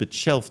a little bit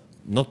shelved,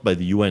 not by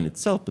the UN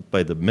itself, but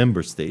by the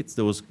member states.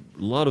 There was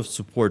a lot of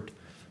support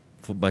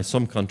by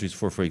some countries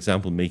for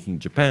example, making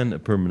Japan a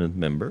permanent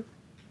member.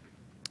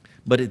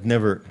 But it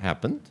never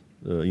happened.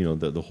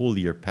 The whole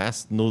year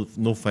passed,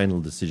 no final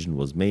decision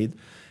was made.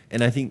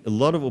 And I think a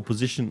lot of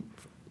opposition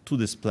to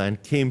this plan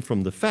came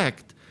from the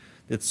fact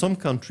that some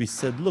countries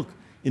said, look,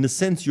 in a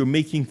sense, you're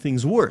making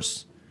things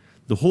worse.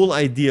 The whole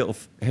idea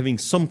of having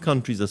some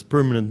countries as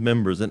permanent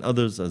members and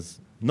others as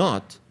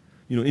not,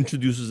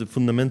 introduces a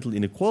fundamental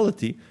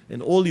inequality,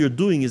 and all you're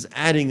doing is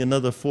adding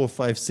another 4,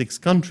 5, 6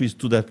 countries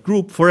to that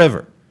group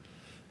forever.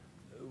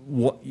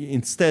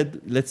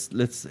 instead,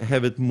 let's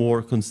have it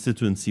more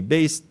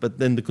constituency-based, but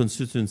then the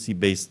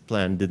constituency-based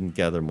plan didn't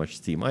gather much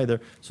steam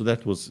either. So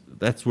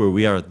that's where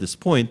we are at this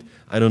point.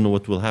 I don't know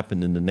what will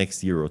happen in the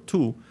next year or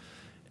two.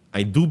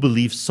 I do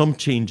believe some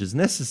change is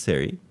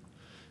necessary.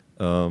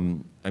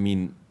 I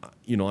mean,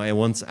 you know, I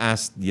once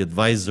asked the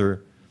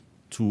advisor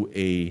to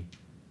a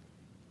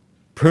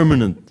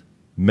permanent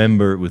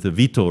member with a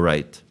veto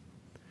right,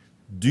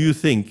 do you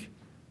think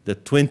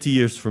that 20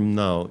 years from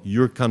now,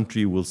 your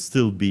country will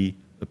still be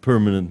a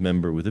permanent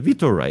member with a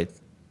veto right?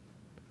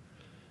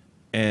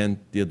 And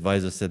the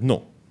advisor said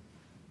no.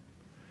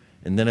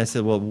 And then I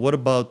said, well, what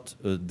about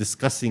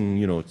discussing,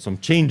 you know, some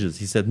changes?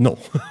 He said no.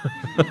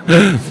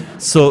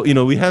 So, you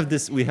know, we have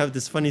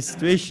this funny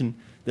situation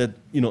that,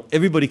 you know,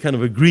 everybody kind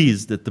of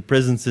agrees that the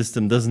present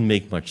system doesn't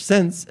make much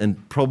sense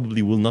and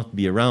probably will not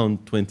be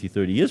around 20,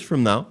 30 years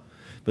from now.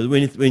 But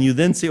when you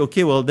then say,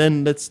 okay, well,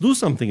 then let's do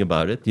something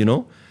about it, you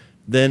know,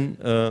 then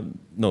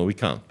no, we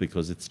can't,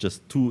 because it's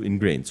just too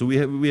ingrained. So we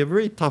have a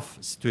very tough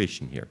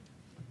situation here.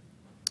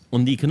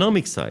 On the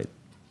economic side,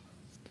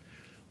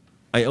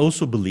 I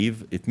also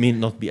believe it may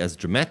not be as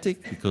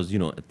dramatic because, you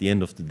know, at the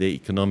end of the day,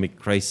 economic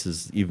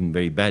crisis, even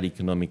very bad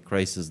economic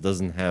crisis,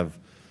 doesn't have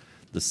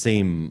the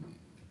same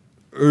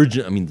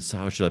urgent, I mean,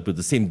 how should I put it,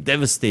 the same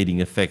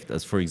devastating effect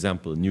as, for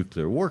example, a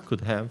nuclear war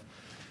could have.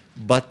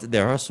 But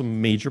there are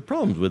some major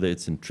problems, whether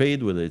it's in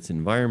trade, whether it's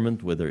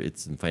environment, whether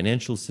it's in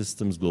financial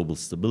systems, global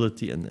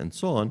stability, and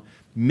so on.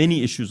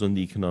 Many issues on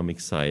the economic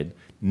side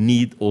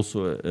need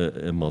also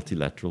a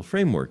multilateral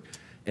framework.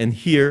 And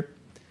here,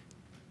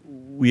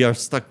 we are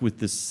stuck with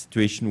this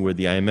situation where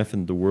the IMF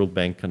and the World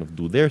Bank kind of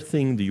do their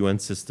thing. The UN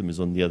system is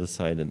on the other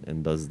side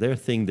and does their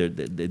thing.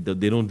 They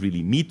don't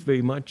really meet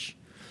very much.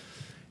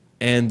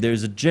 And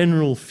there's a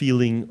general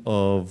feeling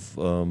of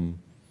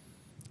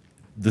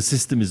the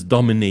system is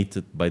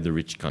dominated by the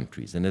rich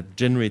countries. And it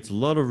generates a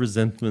lot of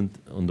resentment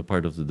on the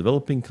part of the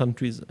developing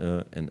countries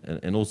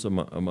and also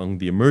among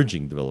the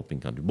emerging developing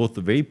countries, both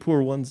the very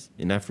poor ones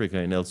in Africa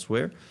and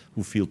elsewhere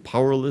who feel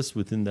powerless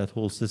within that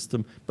whole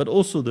system, but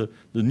also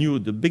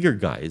the bigger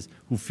guys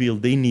who feel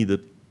they need a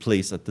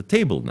place at the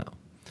table now.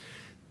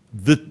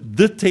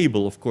 The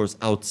table, of course,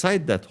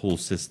 outside that whole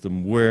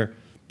system where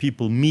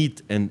people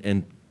meet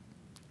and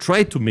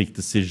try to make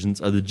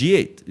decisions are the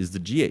G8, is the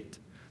G8.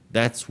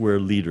 That's where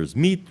leaders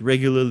meet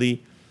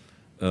regularly.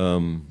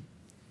 I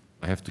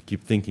have to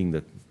keep thinking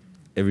that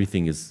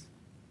everything is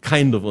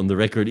kind of on the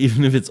record,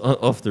 even if it's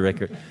off the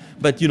record.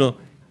 But, you know,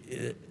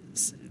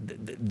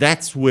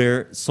 that's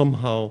where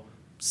somehow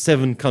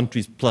 7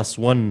 countries plus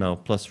 1 now,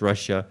 plus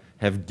Russia,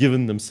 have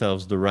given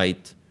themselves the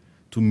right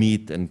to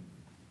meet and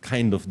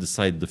kind of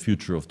decide the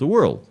future of the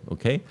world,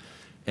 okay?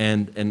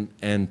 And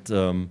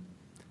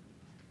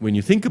when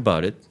you think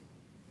about it,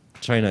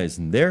 China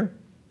isn't there,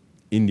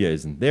 India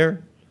isn't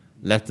there,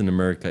 Latin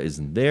America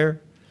isn't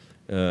there.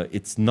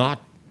 It's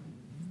not,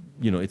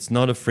 you know, it's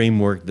not a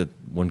framework that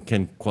one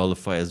can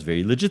qualify as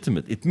very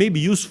legitimate. It may be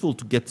useful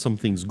to get some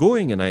things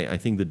going, and I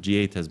think the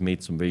G8 has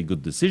made some very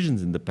good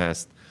decisions in the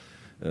past.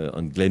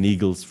 On Glen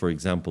Eagles, for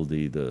example,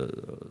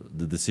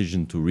 the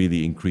decision to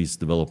really increase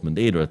development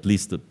aid, or at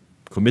least the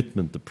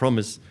commitment, the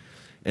promise,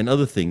 and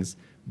other things.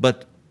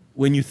 But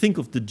when you think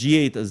of the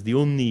G8 as the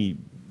only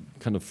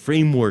kind of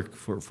framework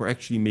for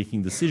actually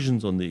making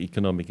decisions on the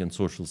economic and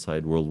social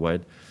side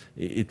worldwide,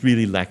 it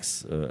really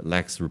lacks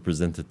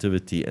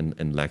representativity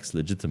and lacks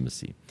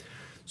legitimacy.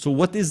 So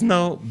what is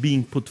now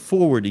being put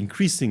forward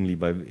increasingly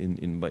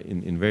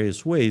in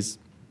various ways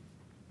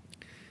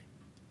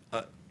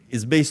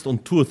is based on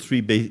 2 or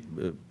 3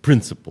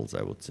 principles,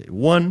 I would say.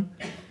 One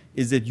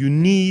is that you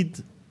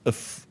need a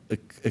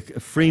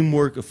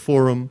framework, a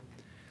forum,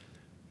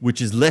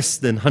 which is less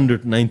than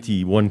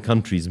 191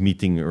 countries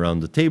meeting around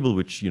the table,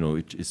 which, you know,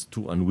 it is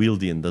too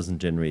unwieldy and doesn't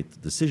generate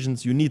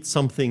decisions. You need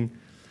something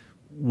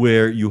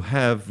where you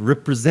have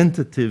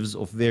representatives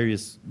of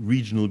various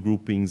regional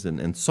groupings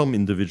and some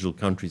individual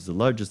countries, the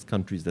largest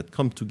countries, that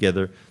come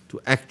together to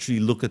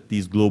actually look at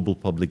these global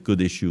public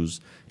good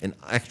issues and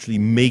actually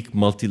make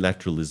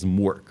multilateralism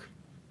work.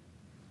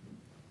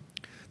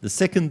 The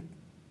second,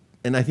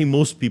 and I think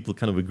most people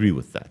kind of agree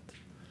with that.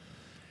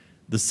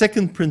 The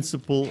second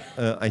principle,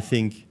 I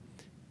think,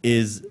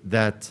 is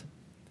that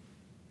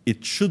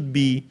it should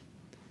be,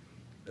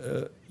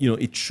 you know,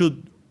 it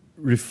should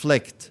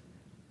reflect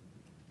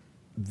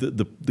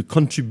the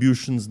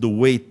contributions, the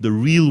weight, the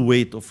real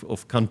weight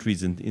of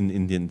countries in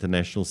the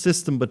international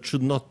system, but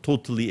should not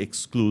totally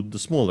exclude the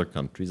smaller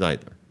countries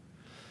either.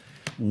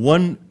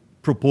 One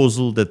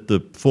proposal that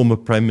the former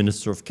Prime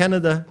Minister of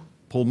Canada,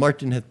 Paul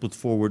Martin, had put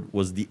forward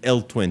was the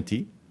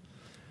L20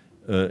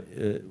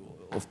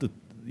 of the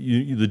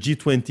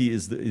G20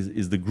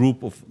 is the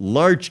group of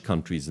large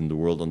countries in the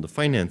world on the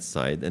finance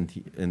side,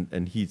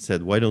 and he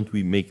said, why don't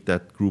we make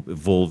that group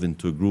evolve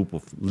into a group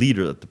of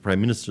leaders at the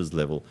prime minister's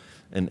level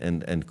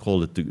and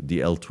call it the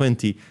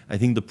L20. I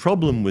think the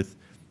problem with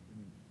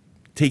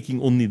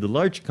taking only the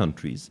large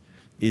countries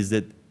is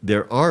that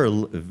there are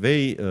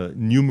very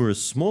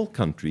numerous small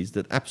countries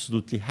that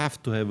absolutely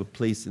have to have a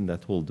place in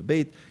that whole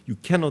debate. You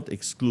cannot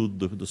exclude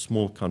the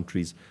small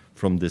countries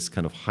from this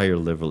kind of higher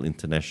level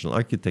international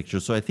architecture.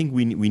 So I think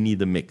we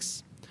need a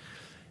mix.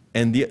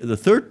 And the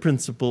third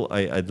principle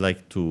I'd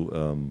like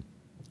to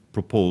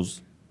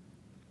propose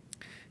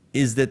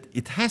is that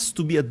it has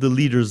to be at the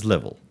leaders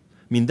level.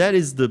 I mean, that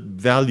is the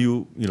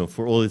value,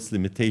 for all its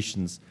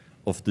limitations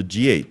of the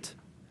G8,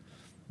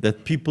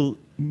 that people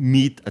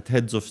meet at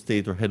heads of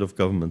state or head of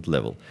government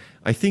level.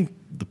 I think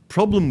the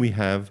problem we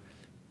have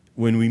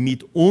when we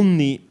meet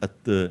only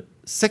at the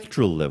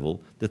sectoral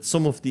level, that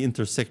some of the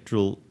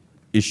intersectoral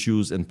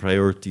issues and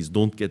priorities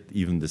don't get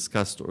even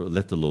discussed or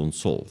let alone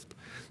solved.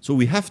 So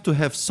we have to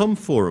have some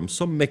forum,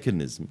 some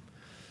mechanism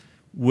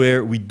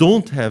where we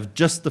don't have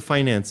just the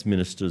finance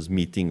ministers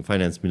meeting,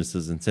 finance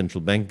ministers and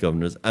central bank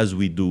governors, as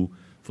we do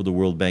for the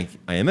World Bank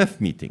IMF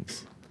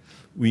meetings.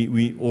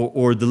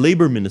 Or the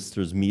labor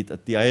ministers meet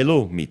at the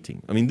ILO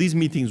meeting. I mean, these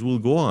meetings will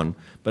go on,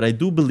 but I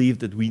do believe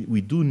that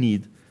we do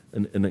need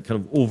a kind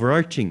of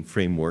overarching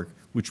framework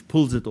which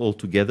pulls it all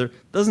together,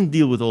 doesn't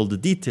deal with all the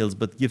details,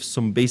 but gives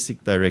some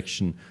basic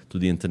direction to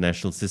the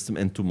international system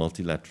and to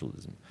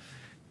multilateralism.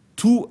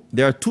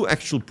 There are two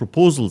actual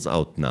proposals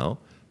out now.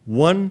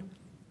 One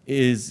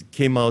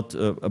came out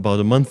about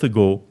a month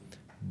ago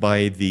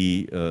by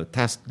the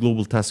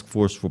Global Task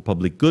Force for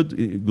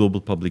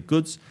Global Public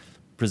Goods,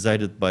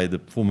 presided by the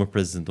former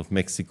president of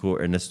Mexico,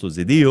 Ernesto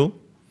Zedillo,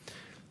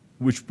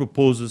 which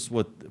proposes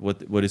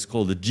what is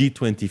called the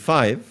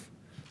G25,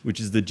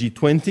 which is the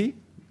G20.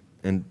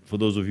 And for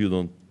those of you who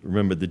don't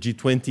remember, the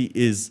G20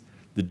 is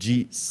the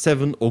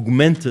G7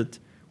 augmented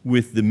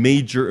with the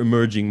major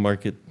emerging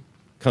market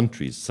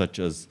countries, such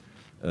as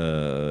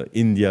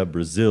India,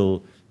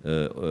 Brazil,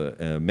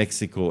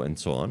 Mexico, and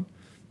so on.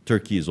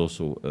 Turkey is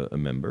also a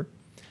member.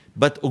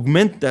 But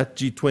augment that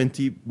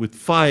G20 with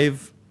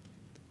 5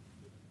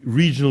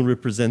 regional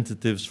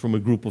representatives from a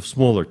group of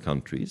smaller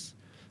countries,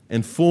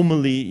 and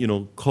formally,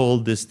 call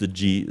this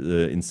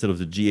the instead of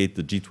the G8,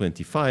 the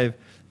G25,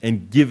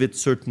 and give it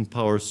certain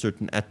powers,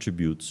 certain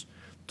attributes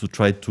to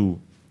try to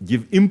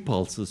give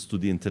impulses to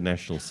the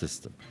international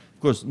system.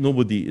 Of course,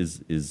 nobody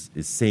is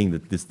saying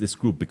that this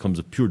group becomes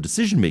a pure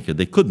decision maker.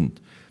 They couldn't.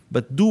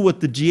 But do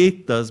what the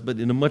G8 does, but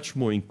in a much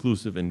more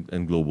inclusive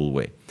and global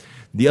way.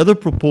 The other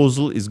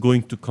proposal is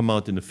going to come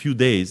out in a few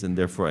days, and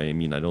therefore, I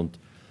don't,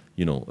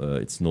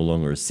 it's no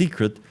longer a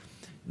secret.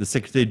 The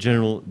Secretary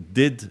General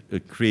did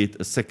create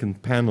a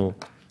second panel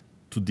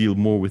to deal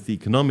more with the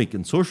economic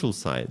and social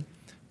side,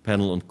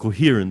 panel on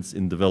coherence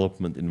in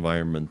development,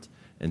 environment,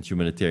 and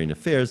humanitarian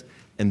affairs.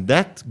 And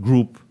that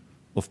group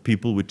of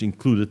people, which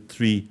included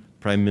 3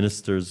 prime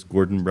ministers,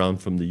 Gordon Brown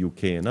from the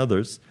UK and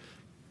others,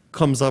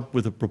 comes up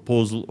with a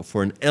proposal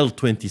for an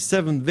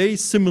L27, very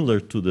similar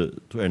to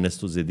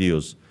Ernesto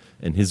Zedillo's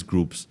and his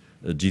group's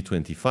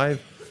G25,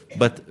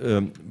 but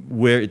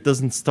where it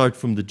doesn't start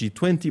from the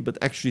G20, but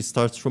actually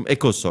starts from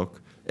ECOSOC,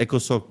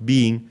 ECOSOC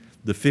being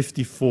the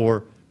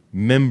 54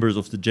 members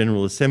of the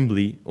General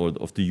Assembly or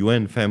of the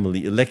UN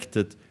family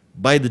elected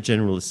by the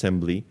General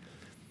Assembly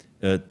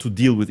to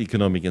deal with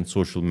economic and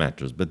social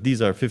matters. But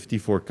these are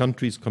 54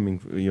 countries coming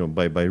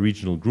by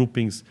regional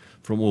groupings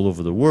from all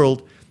over the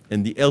world.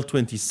 And the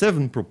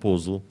L27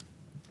 proposal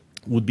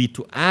would be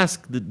to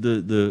ask this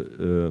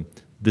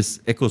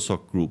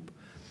ECOSOC group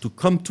to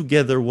come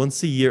together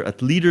once a year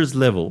at leaders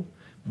level,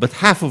 but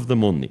half of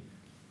them only,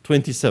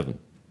 27.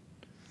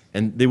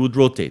 And they would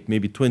rotate.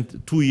 Maybe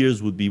 2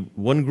 years would be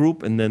one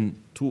group, and then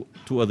two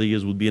other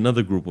years would be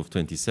another group of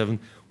 27,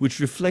 which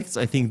reflects,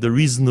 I think, the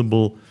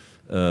reasonable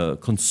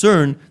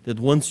concern that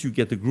once you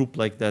get a group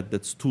like that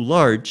that's too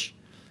large,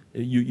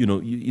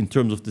 in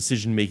terms of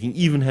decision making,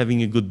 even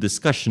having a good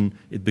discussion,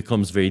 it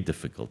becomes very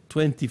difficult.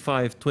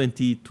 25,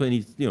 20,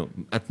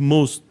 at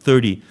most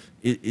 30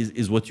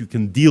 is what you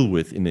can deal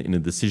with in a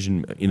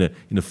decision,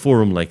 in a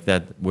forum like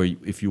that, where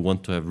if you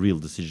want to have real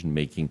decision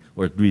making,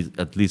 or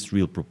at least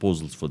real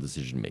proposals for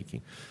decision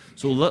making.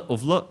 So a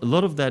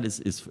lot of that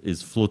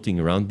is floating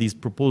around. These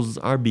proposals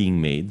are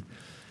being made.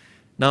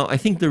 Now, I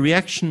think the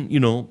reaction,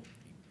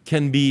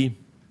 can be,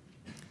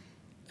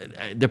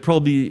 there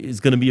probably is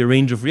going to be a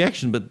range of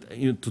reaction, but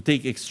to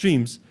take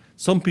extremes,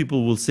 some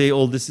people will say,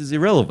 oh, this is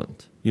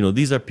irrelevant.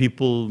 These are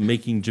people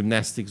making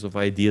gymnastics of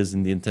ideas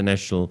in the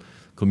international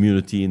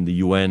community, in the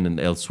UN and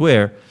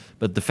elsewhere,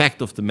 but the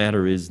fact of the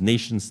matter is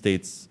nation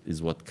states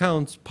is what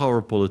counts,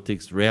 power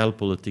politics,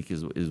 realpolitik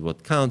is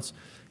what counts.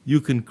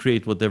 You can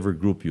create whatever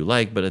group you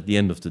like, but at the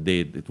end of the day,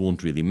 it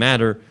won't really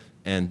matter,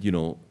 and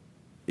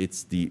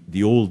it's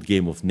the old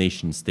game of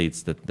nation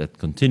states that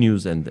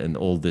continues, and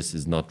all this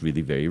is not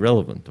really very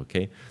relevant,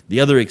 okay?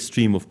 The other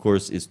extreme, of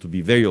course, is to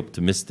be very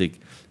optimistic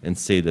and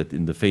say that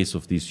in the face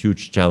of these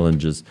huge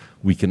challenges,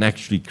 we can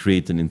actually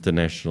create an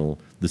international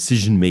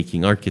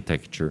decision-making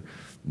architecture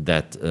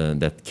that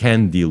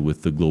can deal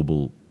with the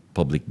global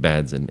public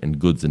bads and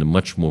goods in a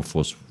much more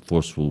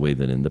forceful way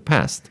than in the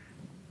past.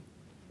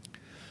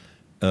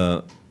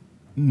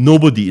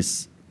 Nobody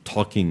is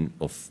talking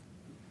of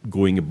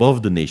going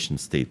above the nation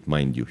state,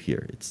 mind you,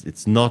 here.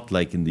 It's not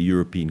like in the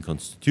European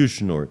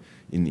Constitution or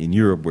in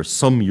Europe, where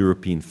some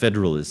European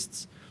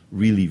federalists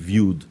really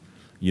viewed,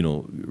 you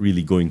know,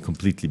 really going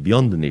completely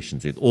beyond the nation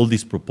state. All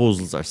these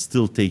proposals are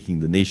still taking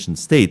the nation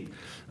state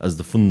as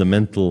the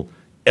fundamental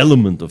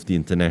element of the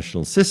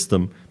international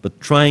system, but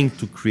trying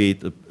to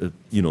create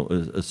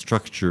a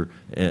structure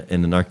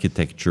and an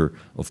architecture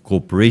of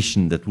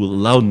cooperation that will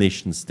allow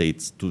nation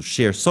states to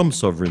share some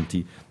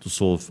sovereignty to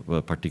solve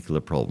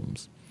particular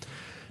problems.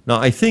 Now,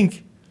 I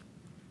think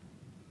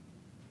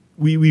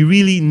we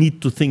really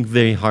need to think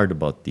very hard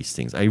about these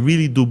things. I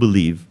really do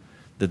believe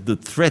that the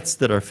threats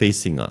that are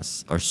facing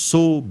us are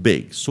so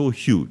big, so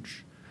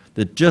huge,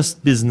 that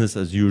just business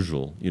as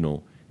usual, you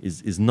know,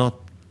 is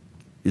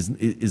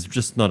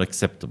just not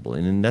acceptable.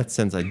 And in that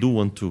sense, I do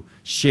want to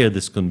share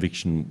this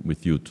conviction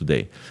with you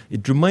today.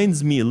 It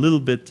reminds me a little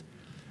bit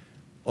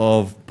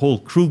of Paul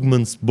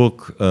Krugman's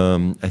book.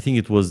 I think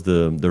it was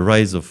the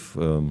rise of,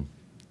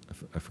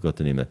 I forgot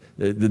the name,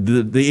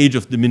 the age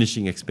of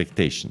diminishing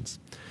expectations.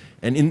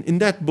 And in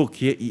that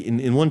book,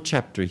 in one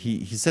chapter,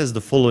 he says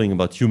the following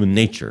about human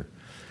nature.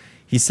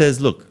 He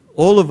says, look,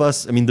 all of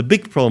us, I mean, the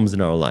big problems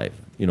in our life,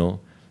 you know,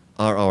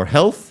 are our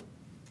health,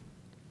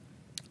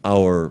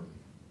 our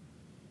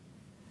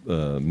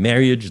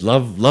marriage,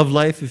 love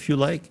life, if you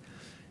like,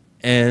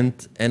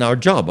 and our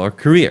job, our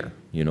career,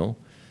 you know.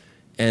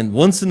 And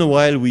once in a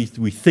while, we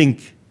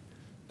think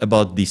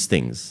about these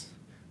things.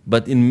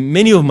 But in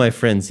many of my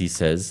friends, he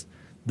says,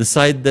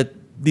 decide that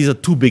these are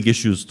too big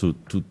issues to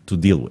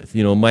deal with.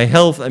 You know, my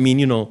health, I mean,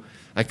 you know,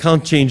 I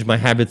can't change my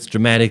habits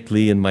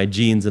dramatically and my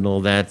genes and all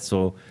that,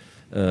 so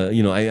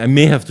you know, I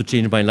may have to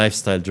change my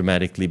lifestyle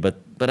dramatically, but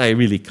I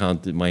really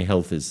can't. My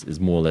health is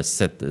more or less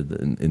set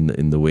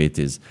in the way it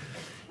is.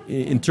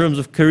 In terms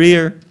of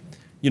career,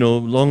 you know,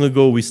 long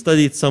ago we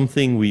studied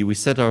something, we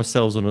set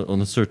ourselves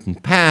on a certain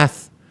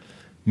path.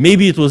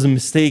 Maybe it was a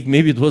mistake,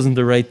 maybe it wasn't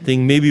the right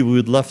thing, maybe we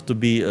would love to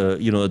be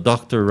you know, a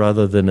doctor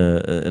rather than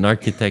an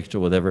architect or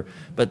whatever.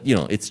 But you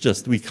know, it's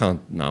just we can't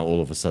now all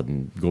of a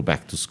sudden go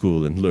back to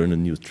school and learn a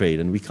new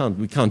trade, and we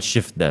can't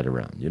shift that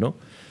around, you know.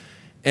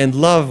 And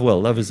love,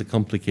 well, love is a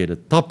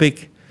complicated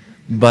topic,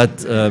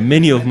 but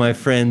many of my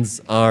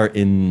friends are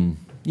in,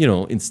 you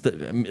know,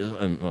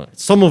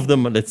 some of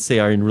them, let's say,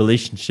 are in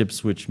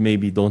relationships which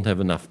maybe don't have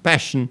enough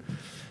passion,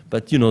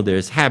 but, you know,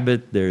 there's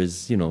habit,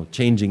 there's, you know,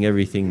 changing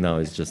everything now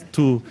is just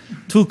too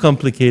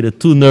complicated,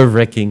 too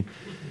nerve-wracking.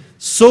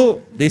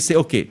 So they say,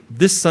 okay,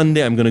 this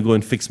Sunday I'm going to go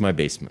and fix my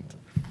basement.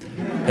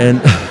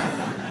 And,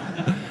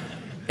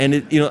 and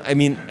it, you know, I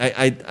mean,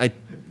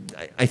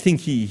 I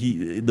think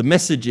the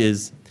message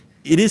is,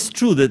 it is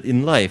true that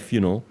in life,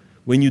 you know,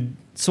 when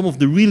some of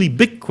the really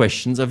big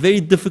questions are very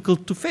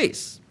difficult to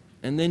face.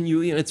 And then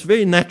you know, it's a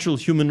very natural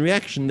human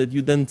reaction that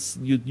you then,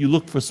 you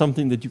look for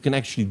something that you can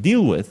actually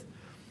deal with,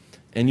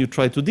 and you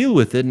try to deal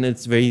with it, and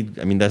it's very,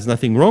 I mean, there's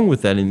nothing wrong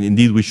with that, and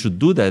indeed we should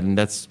do that, and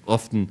that's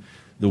often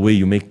the way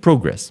you make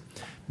progress.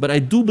 But I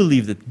do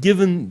believe that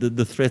given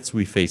the threats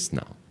we face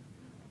now,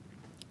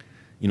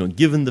 you know,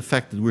 given the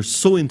fact that we're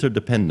so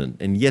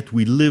interdependent, and yet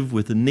we live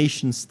with a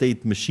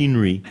nation-state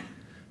machinery,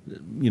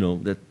 you know,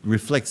 that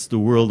reflects the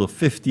world of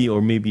 50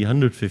 or maybe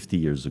 150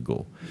 years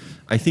ago,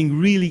 I think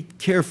really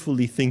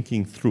carefully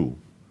thinking through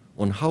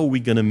on how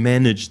we're going to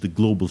manage the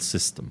global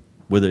system,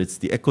 whether it's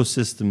the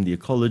ecosystem, the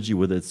ecology,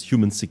 whether it's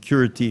human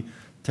security,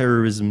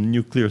 terrorism,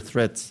 nuclear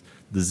threats,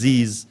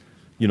 disease,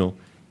 you know,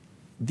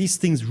 these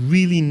things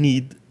really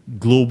need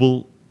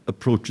global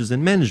approaches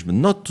and management,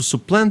 not to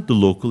supplant the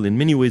local. In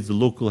many ways, the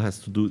local has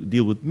to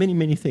deal with many,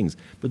 many things,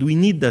 but we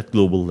need that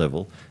global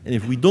level. And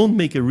if we don't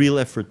make a real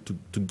effort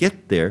to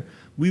get there,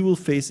 we will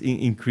face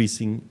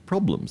increasing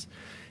problems.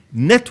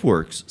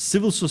 Networks,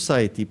 civil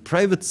society,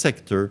 private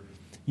sector,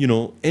 you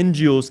know,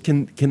 NGOs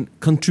can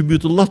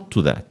contribute a lot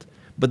to that,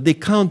 but they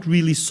can't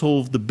really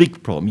solve the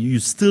big problem. You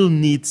still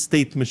need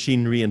state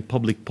machinery and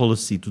public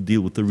policy to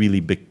deal with the really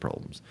big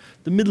problems.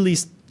 The Middle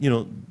East, you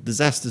know,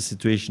 disaster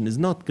situation is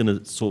not going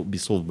to be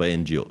solved by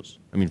NGOs.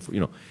 I mean, you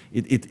know,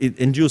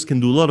 NGOs can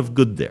do a lot of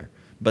good there,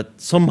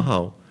 but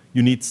somehow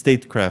you need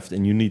statecraft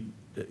and you need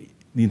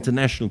the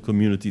international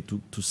community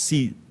to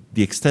see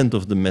the extent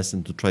of the mess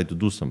and to try to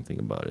do something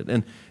about it.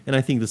 And I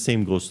think the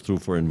same goes through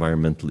for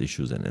environmental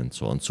issues and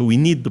so on. So we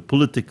need the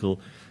political,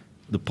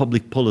 the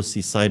public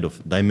policy side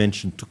of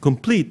dimension to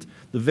complete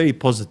the very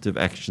positive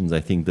actions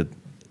I think that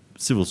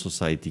civil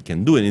society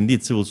can do. And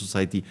indeed, civil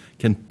society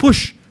can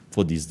push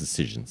for these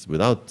decisions.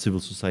 Without civil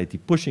society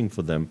pushing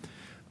for them,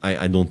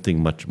 I don't think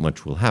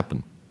much will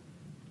happen.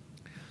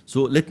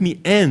 So let me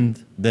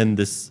end then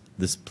this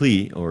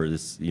plea or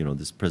this, you know,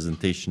 this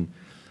presentation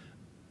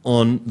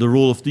on the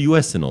role of the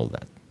US in all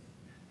that.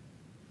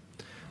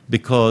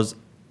 Because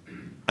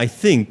I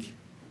think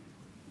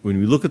when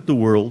we look at the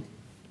world,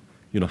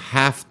 you know,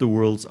 half the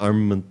world's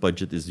armament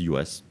budget is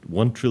US.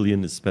 1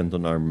 trillion is spent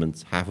on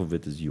armaments, half of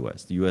it is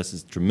US. The US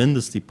is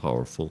tremendously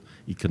powerful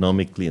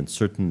economically and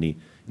certainly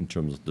in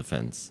terms of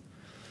defense,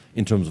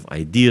 in terms of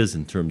ideas,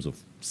 in terms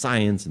of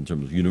science, in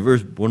terms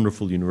of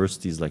wonderful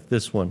universities like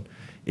this one.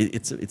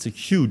 It's a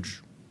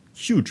huge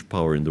huge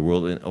power in the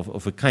world, and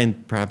of a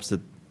kind perhaps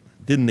that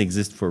didn't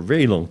exist for a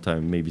very long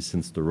time, maybe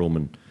since the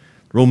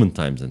Roman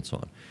times and so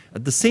on.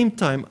 At the same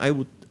time, I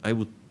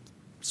would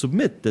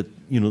submit that,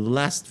 you know, the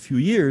last few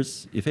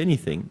years, if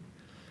anything,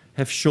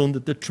 have shown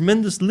that there are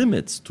tremendous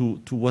limits to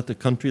what a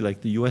country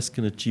like the US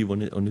can achieve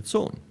on its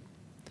own.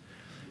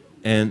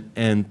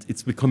 And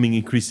it's becoming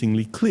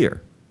increasingly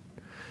clear.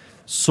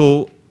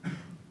 So,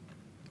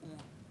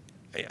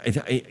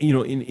 you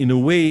know, in a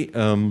way,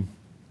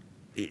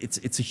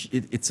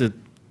 it's a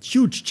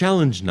huge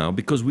challenge now,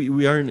 because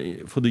we are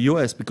for the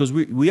US, because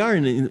we are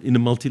in a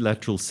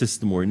multilateral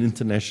system or an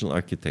international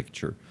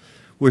architecture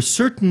where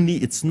certainly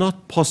it's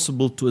not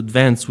possible to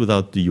advance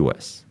without the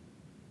US.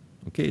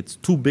 Okay, it's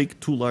too big,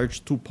 too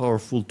large, too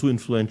powerful, too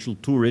influential,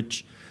 too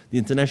rich. The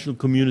international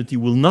community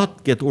will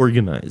not get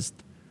organized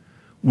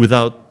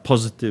without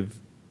positive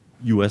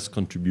US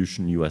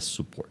contribution, US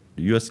support.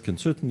 The US can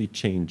certainly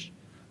change,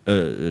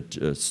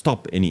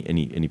 stop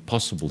any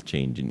possible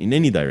change in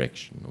any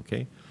direction,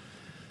 okay?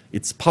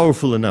 It's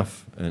powerful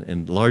enough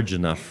and large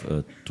enough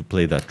to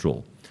play that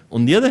role.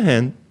 On the other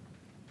hand,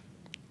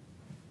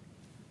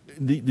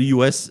 the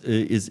US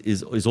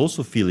is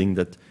also feeling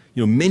that,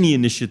 you know, many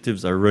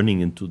initiatives are running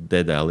into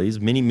dead alleys.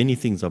 Many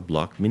things are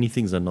blocked. Many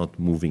things are not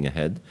moving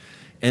ahead,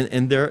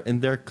 and there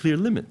are clear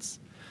limits.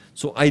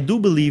 So I do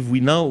believe we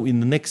now, in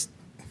the next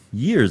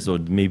years, or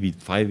maybe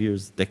 5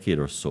 years, decade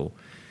or so,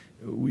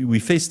 we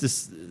face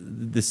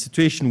this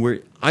situation where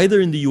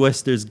either in the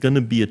US there's going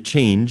to be a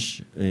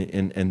change,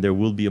 and there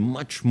will be a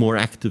much more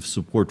active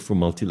support for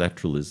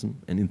multilateralism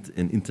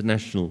and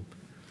international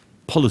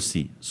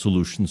policy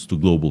solutions to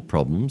global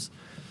problems,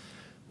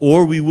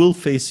 or we will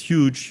face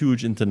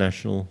huge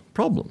international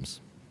problems.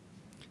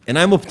 And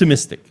I'm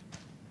optimistic,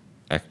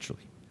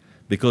 actually,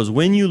 because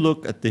when you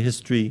look at the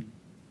history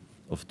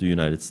of the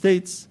United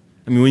States,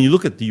 I mean, when you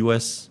look at the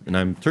US, and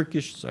I'm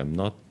Turkish, so I'm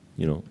not,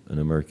 you know, an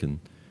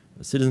American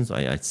citizen.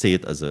 I say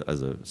it as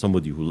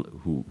somebody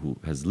who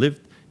has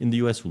lived in the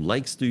US, who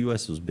likes the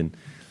US, who's been,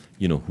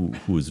 you know,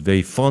 who is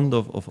very fond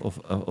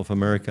of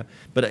America.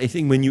 But I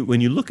think when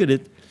you look at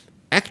it,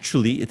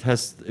 actually, it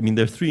has, I mean,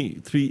 there are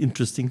three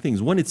interesting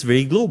things. One, it's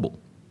very global.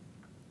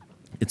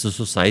 It's a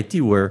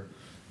society where,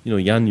 you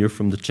know, Jan, you're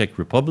from the Czech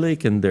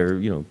Republic, and there are,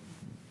 you know,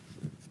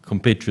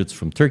 compatriots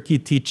from Turkey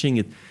teaching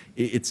it.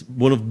 It's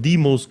one of the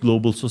most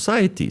global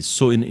societies.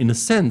 So in a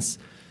sense,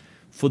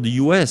 for the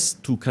US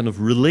to kind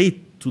of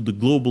relate to the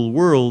global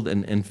world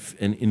and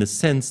in a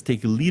sense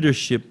take a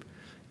leadership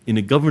in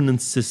a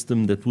governance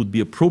system that would be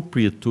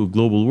appropriate to a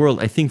global world,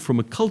 I think from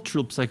a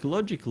cultural,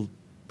 psychological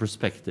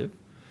perspective,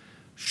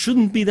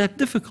 shouldn't be that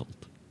difficult.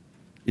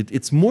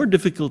 It's more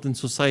difficult in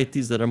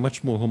societies that are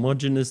much more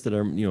homogeneous, that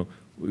are, you know,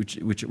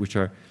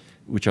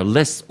 which are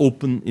less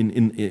open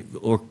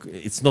or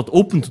it's not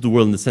open to the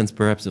world in the sense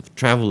perhaps of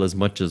travel as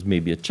much as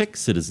maybe a Czech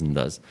citizen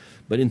does,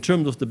 but in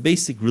terms of the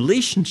basic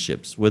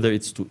relationships, whether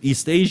it's to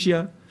East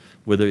Asia,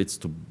 whether it's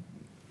to,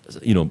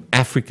 you know,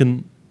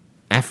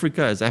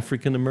 Africa as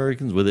African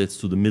Americans, whether it's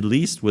to the Middle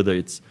East, whether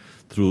it's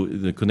through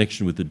the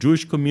connection with the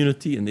Jewish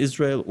community in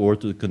Israel, or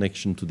to the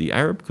connection to the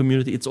Arab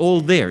community, it's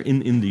all there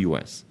in the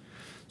US.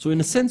 So in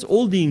a sense,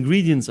 all the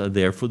ingredients are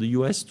there for the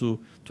US to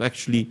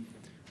actually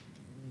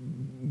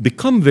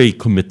become very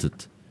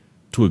committed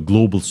to a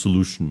global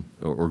solution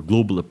or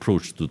global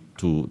approach to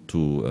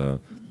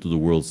the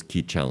world's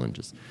key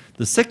challenges.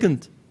 The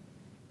second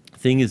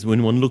thing is,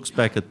 when one looks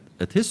back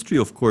at history,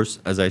 of course,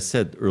 as I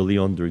said early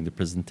on during the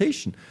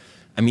presentation,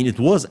 I mean, it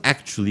was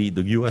actually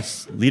the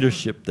US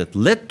leadership that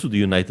led to the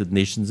United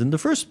Nations in the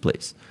first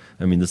place.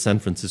 I mean, the San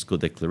Francisco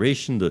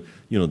Declaration,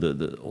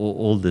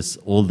 all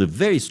the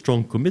very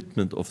strong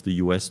commitment of the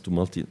US to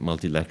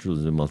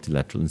multilateralism and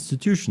multilateral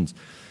institutions.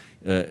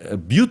 A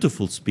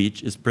beautiful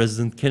speech is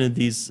President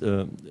Kennedy's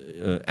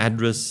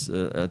address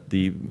at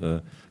the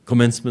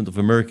commencement of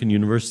American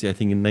University, I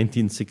think in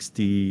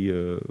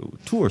 1962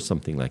 or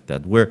something like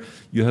that, where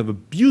you have a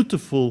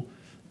beautiful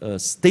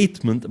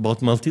statement about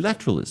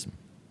multilateralism,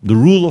 the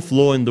rule of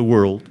law in the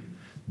world,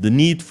 the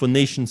need for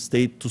nation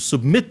state to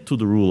submit to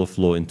the rule of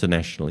law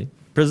internationally.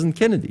 President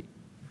Kennedy,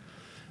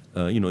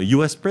 you know, a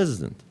US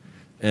president,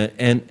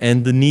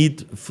 and the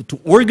need to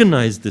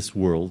organize this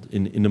world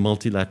in a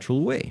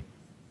multilateral way.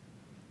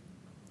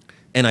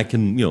 And I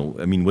can, you know,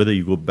 I mean, whether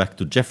you go back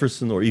to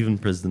Jefferson or even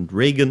President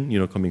Reagan, you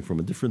know, coming from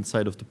a different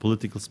side of the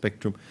political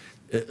spectrum,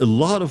 a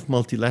lot of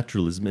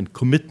multilateralism and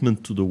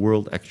commitment to the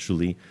world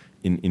actually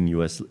in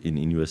US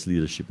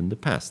leadership in the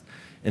past.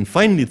 And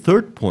finally,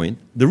 third point,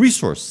 the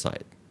resource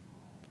side.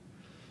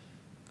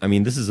 I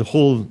mean, this is a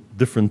whole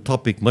different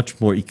topic, much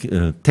more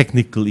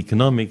technical,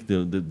 economic,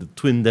 the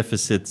twin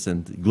deficits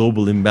and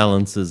global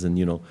imbalances, and,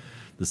 you know,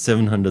 the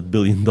 $700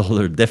 billion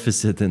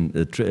deficit and,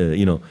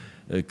 you know,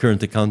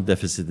 current account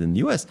deficit in the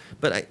US.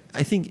 But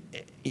I think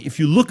if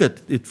you look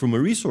at it from a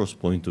resource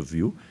point of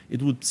view,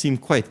 it would seem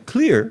quite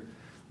clear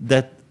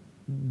that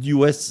the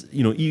US,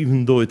 you know,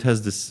 even though it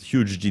has this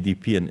huge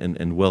GDP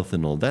and wealth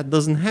and all that,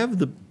 doesn't have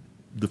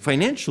the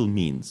financial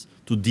means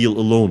to deal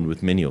alone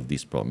with many of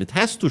these problems. It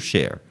has to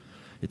share.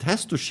 It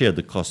has to share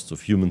the costs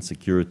of human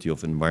security,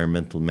 of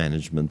environmental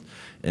management,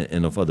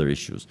 and of other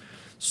issues.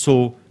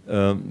 So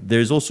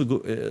there's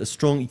also a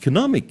strong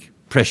economic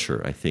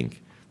pressure, I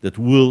think, that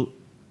will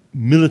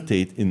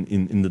militate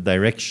in the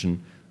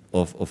direction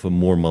of a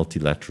more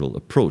multilateral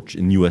approach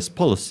in US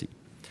policy.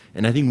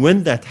 And I think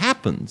when that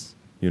happens,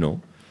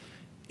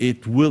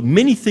 it will,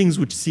 many things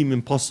which seem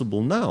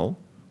impossible now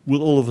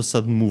will all of a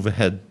sudden move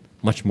ahead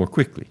much more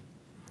quickly.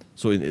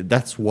 So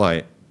that's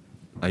why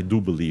I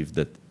do believe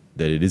that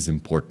it is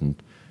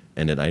important,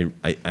 and that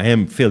I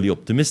am fairly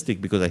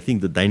optimistic, because I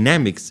think the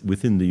dynamics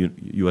within the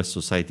US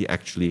society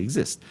actually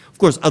exist. Of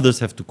course, others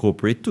have to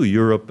cooperate too.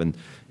 Europe and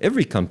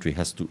every country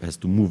has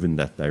to move in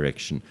that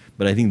direction.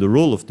 But I think the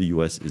role of the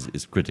US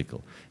is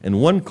critical.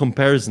 And one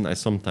comparison I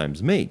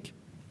sometimes make,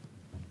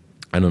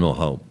 I don't know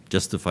how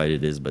justified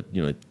it is, but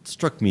it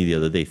struck me the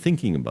other day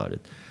thinking about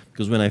it.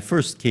 Because when I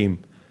first came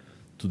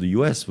to the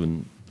US,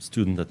 when a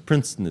student at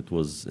Princeton, it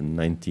was in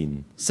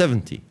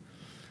 1970,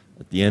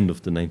 at the end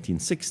of the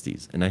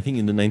 1960s. And I think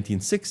in the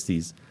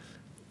 1960s,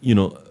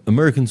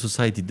 American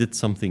society did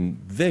something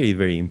very,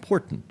 very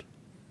important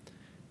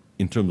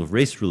in terms of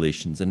race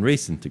relations and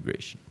race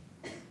integration.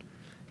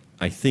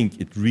 I think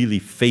it really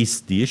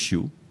faced the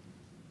issue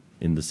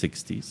in the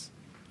 60s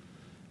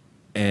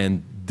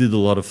and did a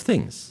lot of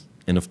things.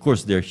 And of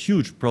course, there are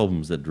huge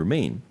problems that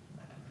remain.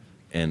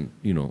 And,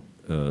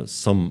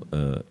 some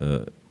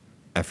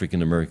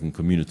African American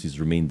communities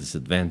remain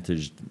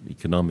disadvantaged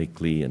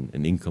economically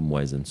and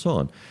income-wise and so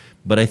on.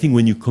 But I think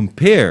when you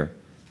compare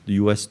the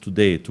US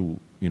today to,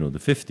 the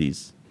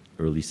 50s,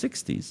 early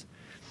 60s,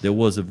 there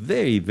was a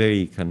very,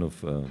 very kind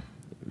of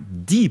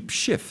deep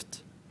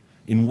shift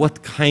in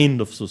what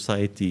kind of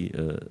society,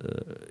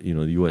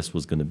 the US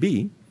was going to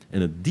be,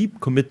 and a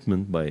deep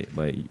commitment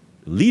by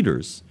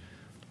leaders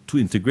to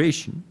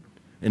integration.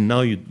 And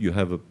now you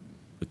have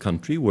a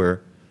country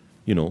where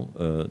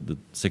the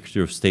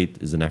Secretary of State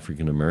is an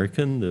African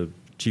American. The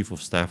Chief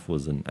of Staff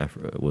was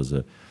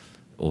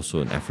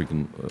also an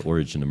African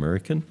origin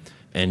American,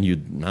 and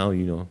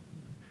the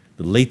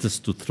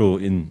latest to throw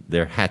in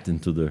their hat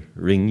into the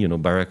ring,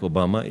 Barack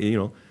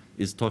Obama,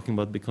 is talking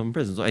about becoming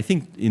president. So I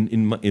think,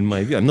 in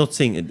my view, I'm not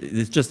saying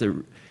it's just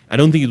I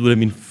don't think it would have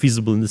been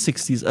feasible in the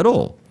 60s at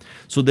all.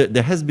 So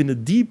there has been a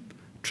deep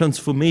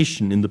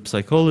transformation in the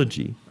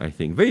psychology, I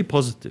think, very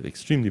positive,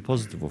 extremely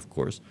positive, of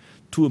course,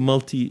 to a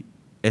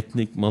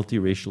multi-ethnic,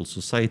 multiracial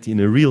society in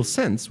a real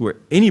sense, where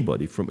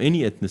anybody from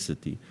any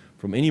ethnicity,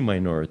 from any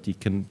minority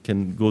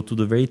can go to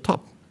the very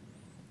top.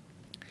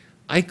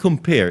 I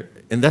compare,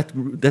 and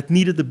that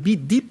needed a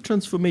deep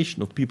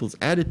transformation of people's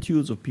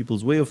attitudes, of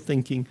people's way of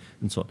thinking,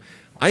 and so on.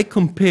 I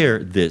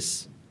compare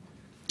this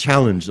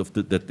challenge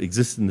that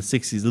exists in the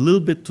 60s a little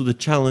bit to the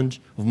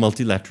challenge of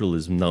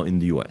multilateralism now in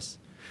the US.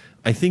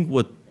 I think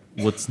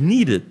what's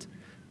needed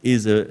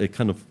is a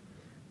kind of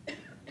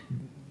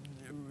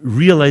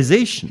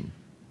realization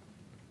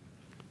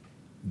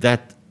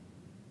that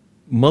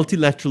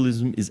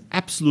multilateralism is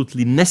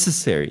absolutely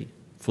necessary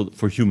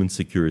for human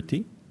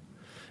security,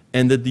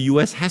 and that the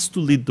US has to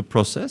lead the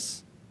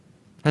process,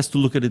 has to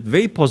look at it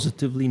very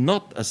positively,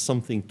 not as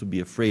something to be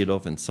afraid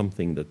of and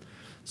something that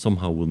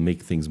somehow will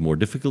make things more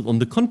difficult. On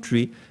the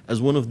contrary, as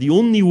one of the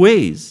only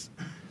ways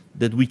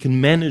that we can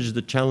manage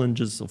the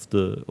challenges of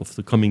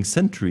the coming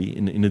century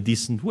in a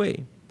decent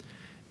way.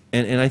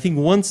 And I think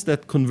once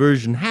that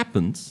conversion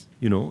happens,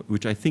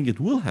 which I think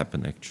it will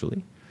happen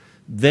actually,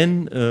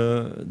 then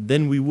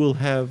we will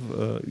have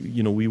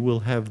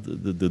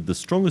the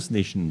strongest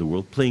nation in the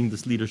world playing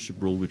this leadership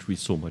role which we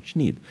so much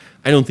need.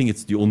 I don't think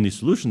it's the only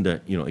solution.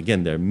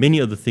 Again, there are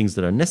many other things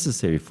that are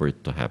necessary for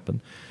it to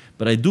happen,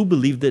 but I do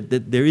believe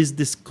that there is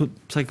this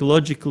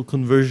psychological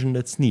conversion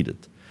that's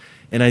needed,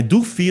 and I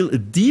do feel a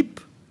deep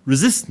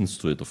resistance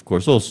to it, of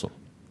course, also,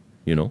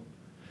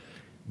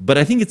 But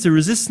I think it's a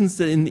resistance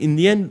that in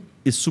the end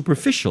is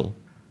superficial,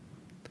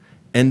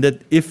 and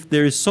that if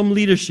there is some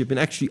leadership in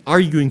actually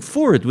arguing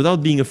for it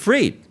without being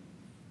afraid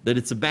that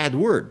it's a bad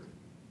word,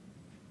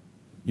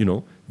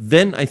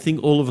 then I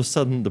think all of a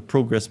sudden the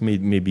progress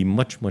may be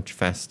much, much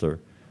faster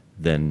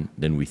than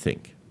we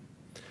think.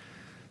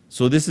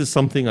 So this is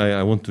something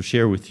I want to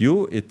share with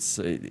you. It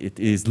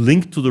is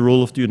linked to the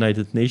role of the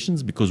United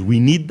Nations, because we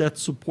need that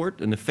support.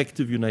 An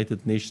effective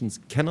United Nations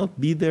cannot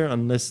be there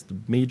unless the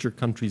major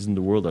countries in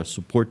the world are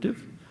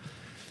supportive.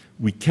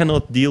 We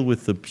cannot deal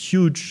with the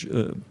huge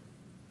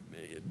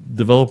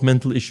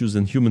developmental issues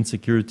and human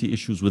security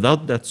issues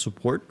without that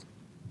support.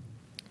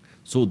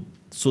 So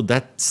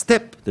that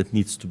step that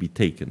needs to be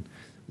taken,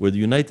 where the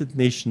United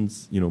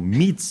Nations,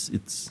 meets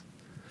its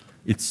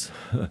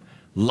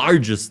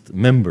largest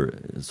member,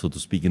 so to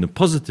speak, in a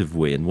positive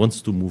way and wants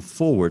to move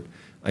forward,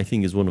 I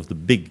think is one of the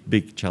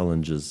big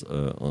challenges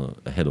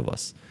ahead of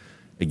us.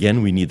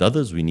 Again, we need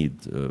others. We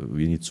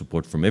need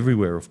support from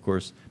everywhere, of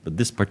course. But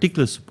this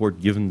particular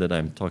support, given that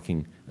I'm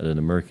talking at an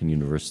American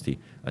university,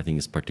 I think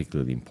is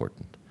particularly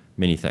important.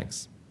 Many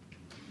thanks.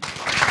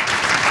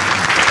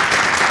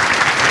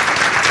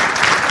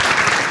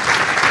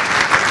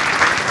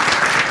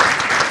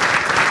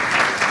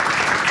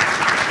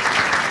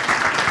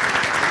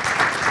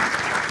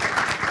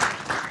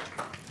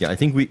 Yeah, I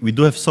think we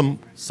do have some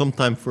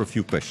time for a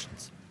few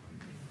questions.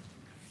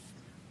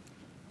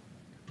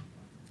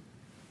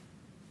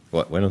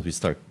 Why don't we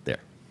start there?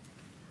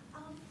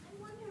 I'm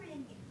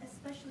wondering,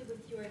 especially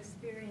with your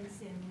experience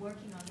in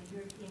working on the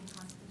European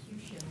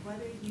Constitution,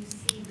 whether you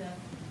see the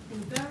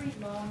very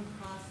long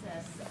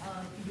process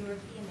of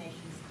European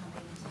nations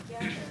coming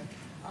together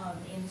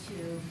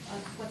into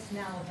what's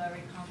now a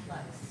very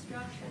complex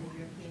structure, the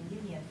European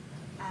Union,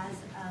 as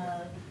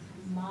a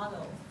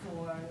model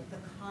for the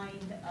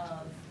kind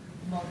of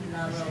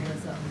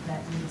multilateralism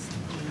that needs to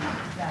be,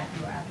 that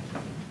you're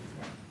advocating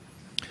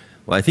today?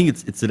 Well, I think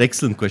it's an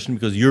excellent question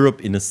because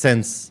Europe, in a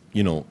sense,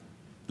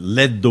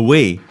 led the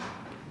way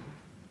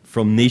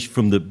from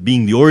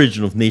being the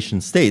origin of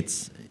nation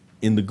states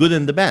in the good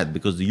and the bad,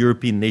 because the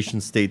European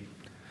nation state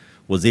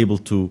was able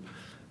to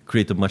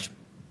create a much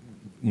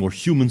more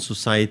human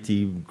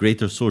society,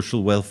 greater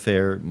social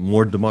welfare,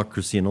 more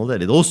democracy and all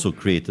that. It also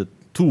created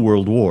 2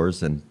 world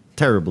wars and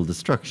terrible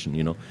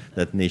destruction,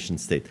 that nation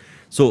state.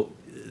 So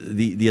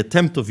the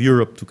attempt of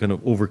Europe to kind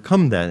of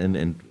overcome that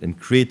and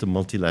create a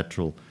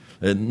multilateral,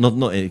 a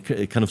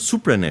kind of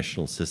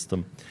supranational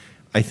system,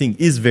 I think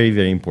is very,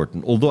 very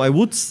important. Although I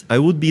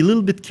would be a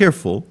little bit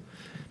careful,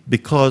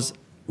 because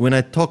when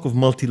I talk of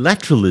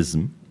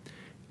multilateralism,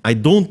 I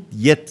don't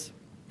yet,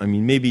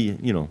 maybe,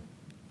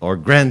 our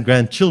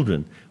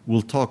grandchildren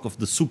will talk of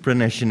the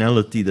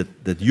supranationality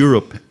that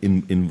Europe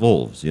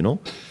involves,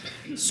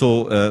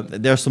 So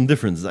there are some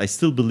differences. I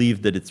still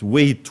believe that it's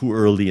way too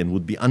early and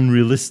would be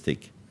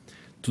unrealistic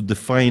to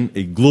define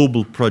a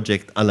global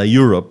project a la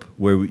Europe,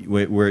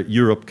 where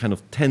Europe kind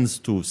of tends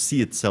to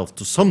see itself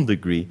to some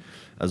degree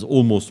as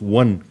almost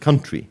one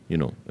country,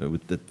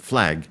 with that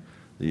flag,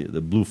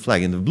 the blue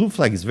flag. And the blue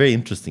flag is very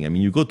interesting.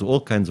 You go to all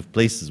kinds of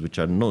places which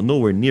are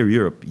nowhere near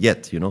Europe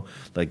yet,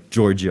 like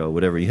Georgia or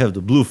whatever. You have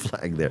the blue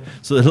flag there.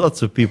 So there are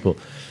lots of people.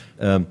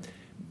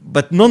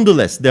 But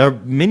nonetheless, there are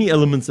many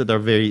elements that are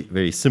very,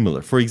 very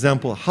similar. For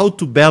example, how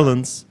to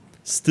balance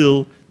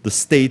still the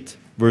state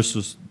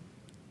versus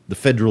the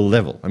federal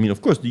level.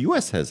 Of course, the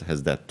US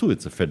has that too.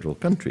 It's a federal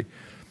country.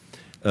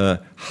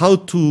 How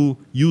to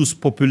use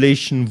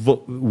population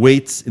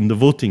weights in the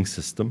voting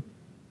system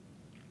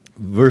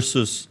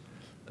versus,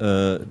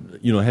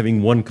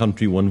 having one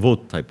country, one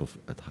vote type of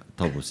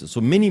system.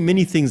 So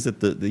many things that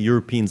the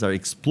Europeans are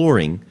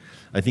exploring,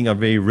 I think, are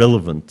very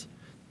relevant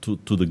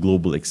to the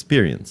global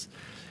experience.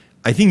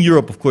 I think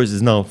Europe, of course,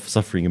 is now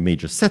suffering a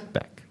major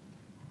setback.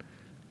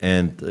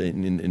 And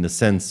in a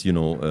sense,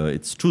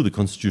 it's true the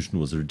constitution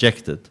was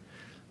rejected.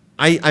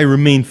 I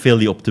remain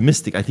fairly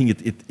optimistic. I think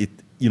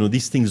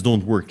these things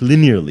don't work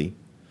linearly.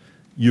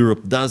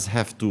 Europe does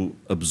have to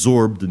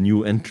absorb the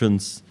new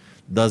entrants,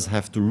 does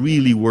have to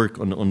really work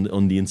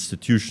on the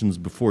institutions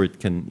before it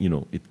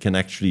can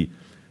actually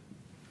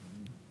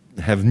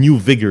have new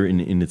vigor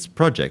in its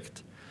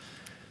project.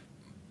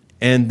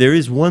 And there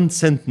is one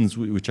sentence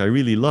which I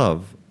really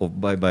love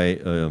by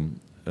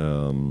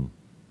Jean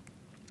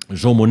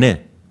Monnet,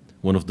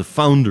 one of the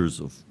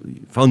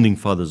founding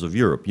fathers of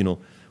Europe.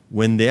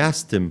 When they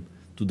asked him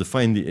to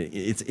define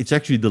it's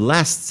actually the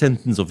last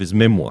sentence of his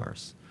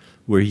memoirs,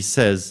 where he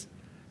says,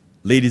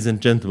 "Ladies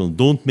and gentlemen,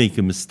 don't make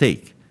a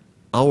mistake.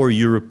 Our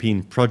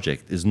European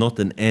project is not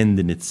an end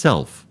in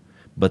itself,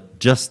 but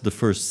just the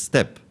first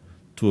step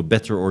to a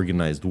better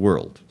organized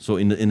world." So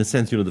in a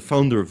sense, the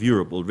founder of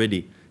Europe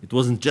already, it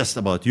wasn't just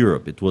about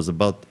Europe, it was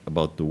about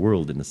the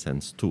world in a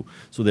sense too.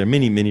 So there are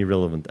many, many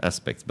relevant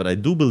aspects. But I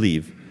do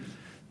believe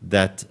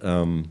that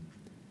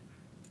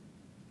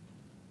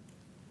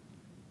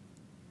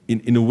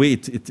in a way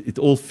it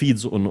all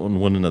feeds on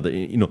one another.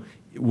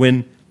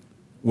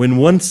 When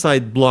one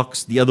side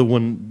blocks, the other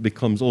one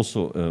becomes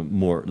also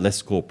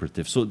less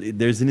cooperative. So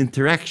there's an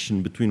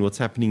interaction between what's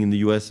happening in the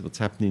US, what's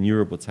happening in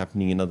Europe, what's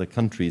happening in other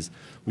countries,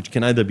 which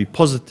can either be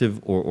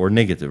positive or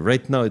negative.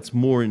 Right now, it's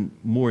more in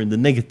the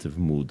negative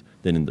mood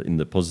than in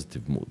the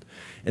positive mood.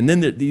 And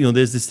then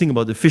there's this thing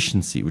about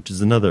efficiency, which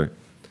is another,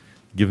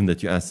 given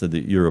that you asked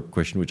the Europe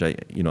question, which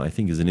I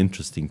think is an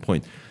interesting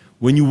point.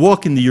 When you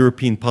walk in the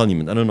European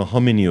Parliament, I don't know how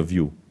many of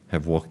you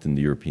have walked in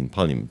the European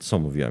Parliament.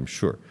 Some of you, I'm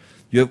sure.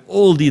 You have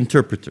all the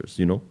interpreters,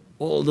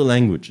 all the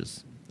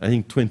languages. I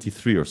think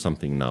 23 or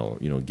something now,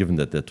 given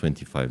that there are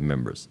 25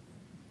 members.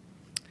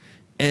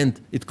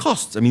 And it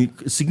costs, a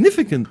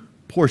significant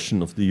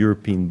portion of the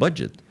European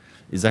budget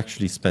is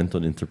actually spent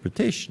on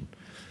interpretation.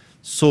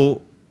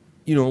 So,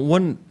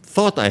 one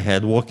thought I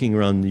had walking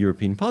around the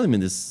European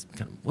Parliament is,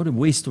 what a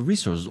waste of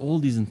resources, all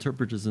these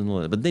interpreters and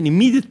all that. But then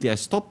immediately I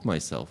stopped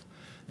myself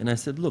and I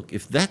said, look,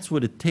 if that's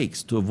what it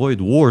takes to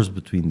avoid wars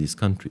between these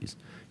countries,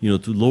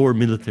 to lower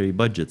military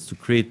budgets, to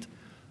create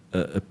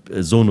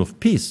a zone of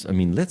peace,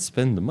 let's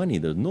spend the money.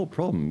 There's no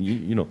problem,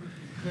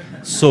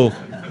 So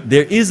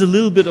there is a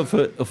little bit of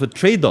a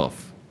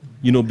trade-off,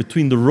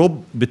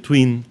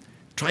 between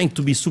trying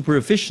to be super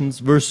efficient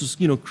versus,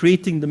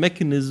 creating the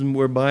mechanism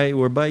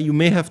whereby you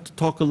may have to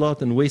talk a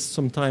lot and waste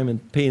some time and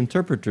pay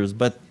interpreters,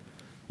 but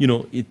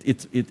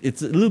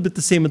it's a little bit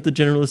the same at the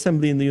General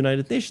Assembly in the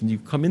United Nations. You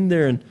come in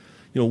there and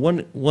you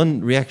know,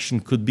 one reaction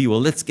could be,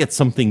 well, let's get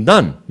something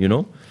done, you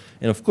know.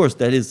 And of course,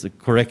 that is a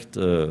correct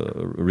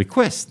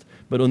request.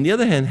 But on the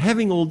other hand,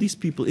 having all these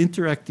people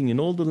interacting in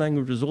all the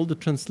languages, all the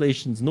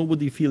translations,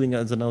 nobody feeling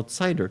as an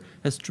outsider,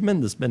 has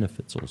tremendous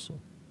benefits also.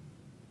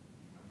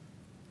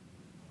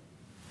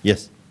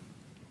 Yes?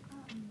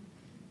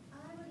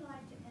 I would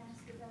like to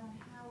ask about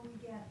how we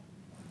get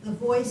the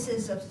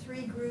voices of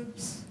three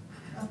groups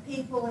of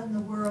people in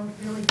the world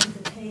really to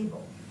the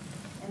table.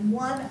 And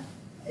one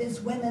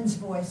is women's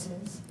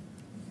voices.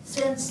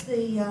 Since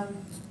the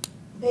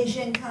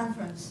Beijing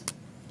conference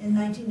in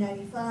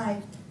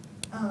 1995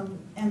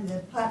 and the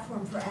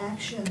Platform for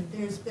Action,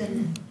 there's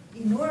been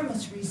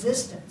enormous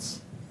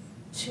resistance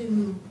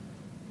to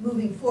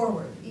moving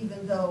forward,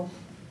 even though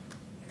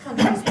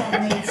countries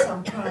have made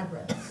some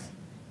progress.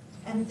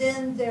 And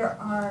then there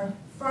are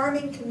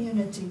farming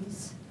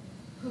communities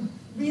who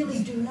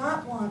really do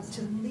not want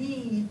to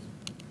leave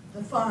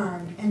the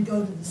farm and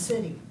go to the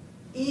city,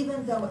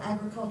 even though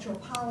agricultural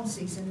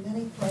policies in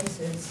many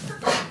places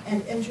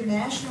and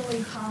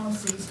internationally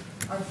policies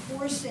are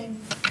forcing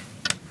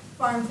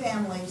farm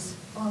families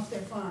off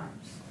their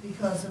farms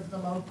because of the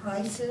low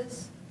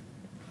prices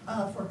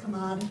for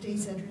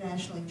commodities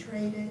internationally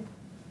traded,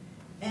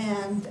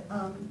 and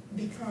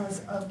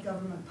because of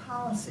government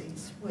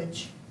policies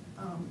which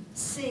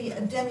see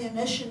a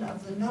diminution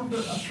of the number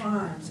of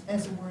farms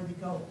as a worthy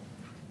goal.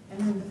 And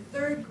then the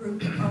third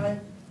group are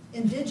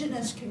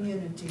indigenous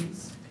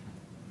communities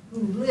who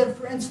live,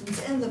 for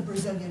instance, in the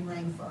Brazilian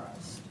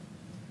rainforest,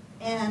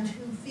 and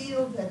who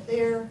feel that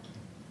their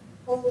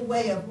whole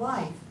way of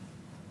life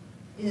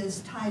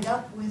is tied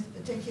up with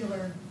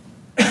particular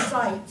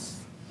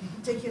sites,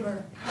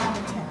 particular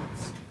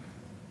habitats,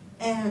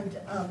 and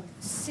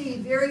see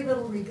very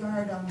little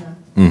regard on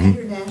the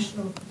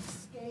international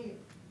scale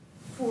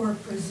for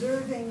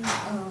preserving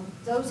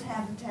those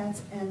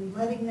habitats and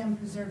letting them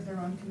preserve their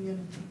own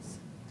communities.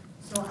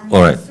 So I'm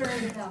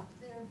concerned about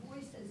their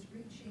voices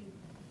reaching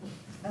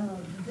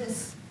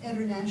this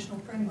international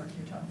framework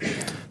you're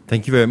talking about.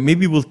 Thank you very much.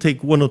 Maybe we'll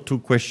take one or two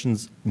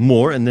questions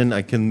more, and then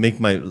I can make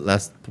my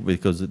last,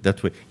 because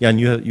that way. Jan,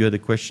 you had a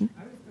question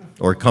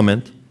or a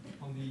comment?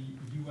 On the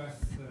U.S.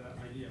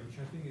 Idea, which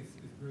I think is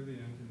brilliant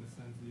in the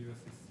sense the U.S.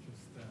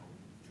 is just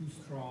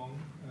too strong,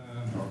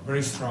 or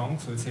very strong,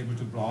 so it's able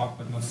to block,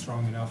 but not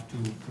strong enough to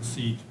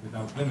proceed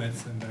without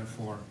limits, and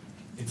therefore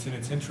it's in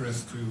its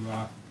interest to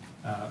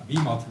be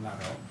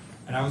multilateral.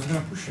 And I was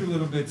going to push you a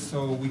little bit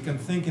so we can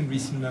think in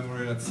recent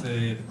memory, let's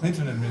say the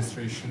Clinton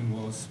administration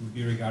would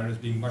be regarded as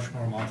being much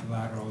more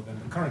multilateral than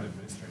the current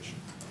administration.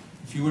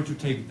 If you were to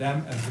take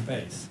them as the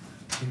base,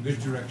 in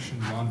which direction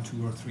one,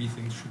 two, or three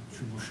things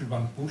should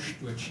one push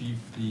to achieve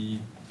the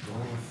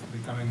goal of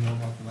becoming more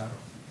multilateral?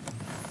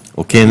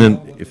 Okay, and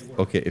then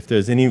if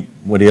there's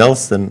anybody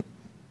else, then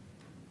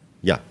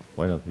yeah,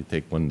 why don't we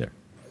take one there?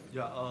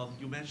 Yeah,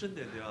 you mentioned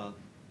that there are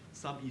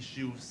some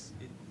issues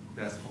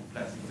that's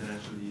complex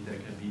internationally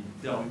that can be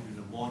dealt with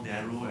in a more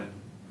narrow and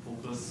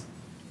focused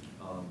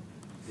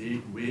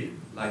way,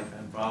 like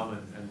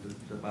environment and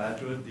the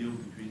bilateral deal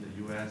between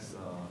the U.S.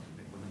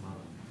 and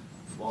Guatemala.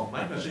 Well,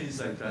 my question is,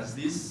 like, does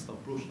this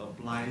approach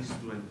applies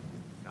to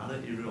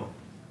another area of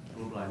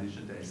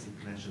globalization that is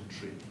international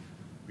trade?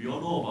 We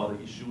all know about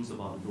the issues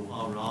about the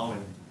Doha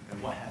round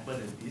and what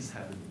happened and is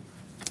happening.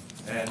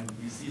 And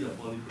we see the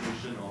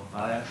proliferation of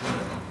bilateral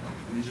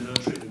and regional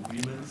trade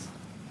agreements.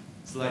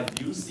 So, like,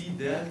 do you see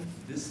then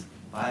these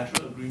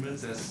bilateral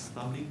agreements as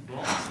stumbling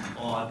blocks,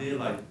 or are they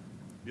like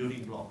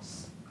building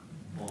blocks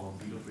or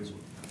bigger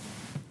framework?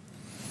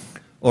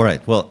 All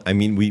right. Well, I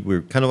mean,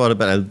 we're kind of out of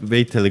it. I'll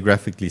very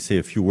telegraphically say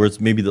a few words.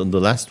 Maybe on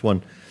the last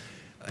one,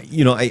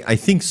 you know, I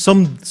think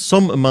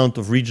some amount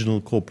of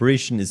regional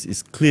cooperation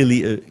is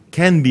clearly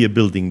can be a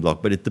building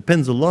block, but it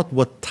depends a lot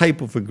what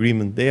type of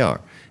agreement they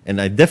are.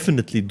 And I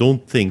definitely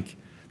don't think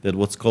that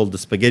what's called the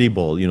spaghetti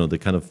ball, you know, the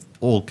kind of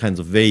all kinds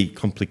of very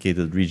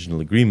complicated regional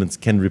agreements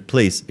can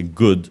replace a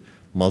good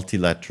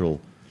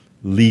multilateral,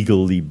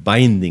 legally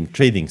binding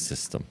trading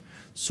system.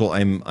 So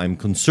I'm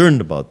concerned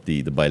about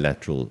the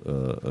bilateral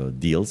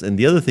deals. And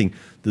the other thing,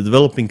 the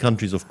developing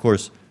countries, of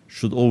course,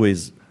 should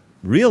always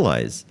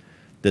realize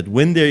that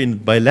when they're in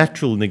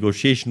bilateral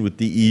negotiation with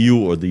the EU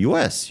or the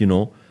US, you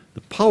know,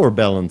 the power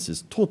balance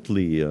is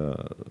totally,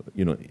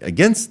 you know,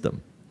 against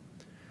them.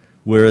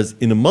 Whereas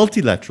in a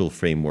multilateral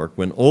framework,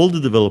 when all the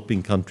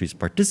developing countries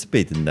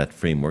participate in that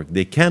framework,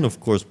 they can,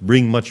 of course,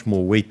 bring much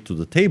more weight to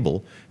the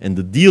table, and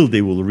the deal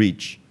they will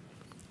reach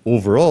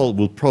overall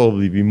will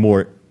probably be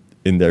more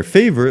in their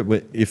favor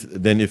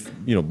than if,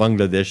 you know,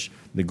 Bangladesh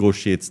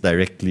negotiates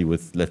directly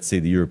with, let's say,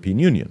 the European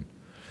Union.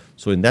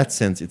 So in that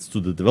sense, it's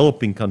to the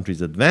developing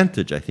countries'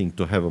 advantage, I think,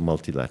 to have a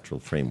multilateral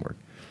framework.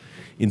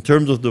 In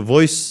terms of the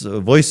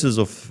voices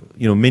of,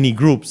 you know, many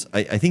groups,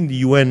 I think the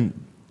UN,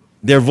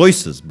 they're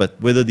voices, but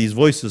whether these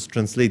voices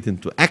translate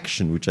into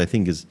action, which I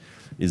think is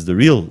the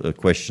real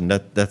question,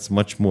 that's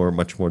much more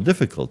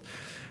difficult.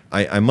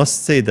 I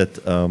must say that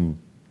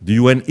the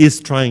UN is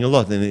trying a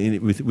lot,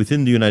 and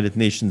within the United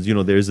Nations, you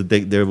know,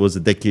 there was a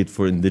decade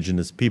for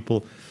indigenous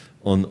people.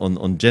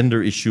 on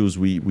gender issues.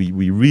 We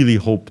really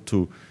hope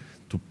to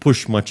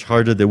push much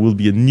harder. There will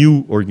be a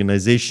new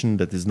organization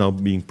that is now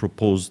being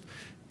proposed.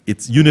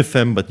 It's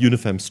UNIFEM, but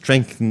UNIFEM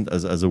strengthened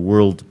as a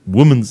world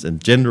women's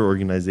and gender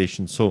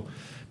organization. So,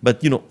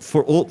 but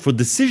for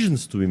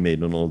decisions to be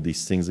made on all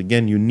these things,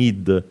 again, you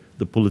need the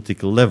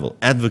political level.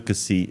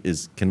 Advocacy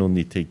can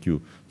only take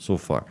you so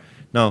far.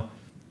 Now,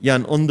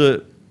 Jan, on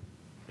the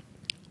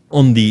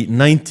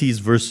 90s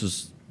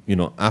versus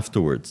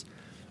afterwards.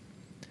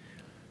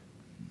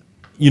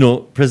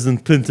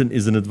 President Clinton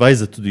is an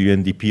advisor to the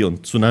UNDP on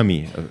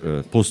tsunami,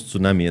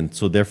 post-tsunami, and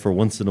so therefore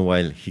once in a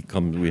while he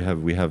comes.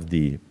 We have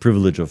the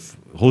privilege of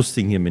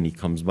hosting him, and he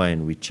comes by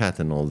and we chat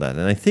and all that.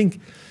 And I think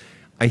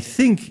the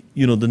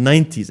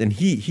 90s, and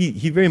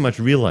he very much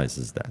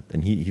realizes that,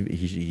 and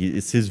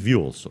it's his view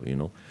also.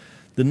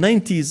 The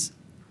 90s,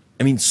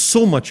 I mean,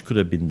 so much could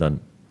have been done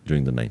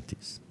during the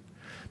 90s,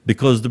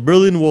 because the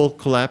Berlin Wall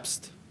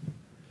collapsed.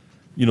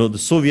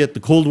 The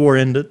Cold War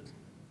ended.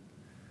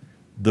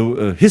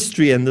 The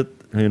history ended,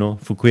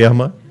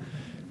 Fukuyama.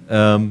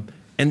 And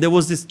there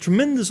was this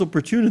tremendous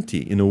opportunity,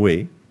 in a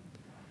way,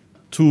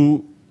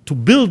 to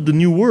build the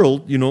new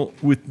world,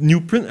 with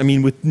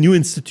new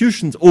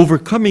institutions,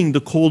 overcoming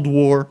the Cold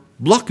War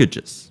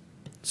blockages,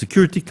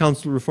 Security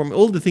Council reform,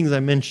 all the things I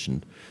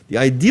mentioned. The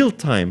ideal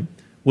time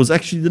was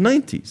actually the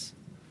 90s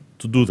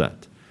to do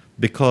that,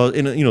 because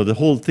the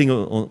whole thing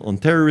on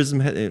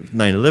terrorism,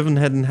 9/11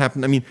 hadn't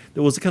happened. I mean,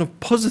 there was a kind of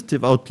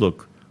positive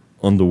outlook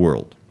on the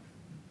world.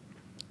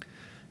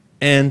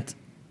 And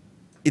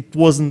it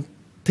wasn't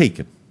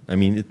taken. I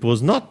mean,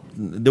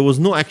 there was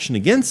no action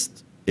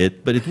against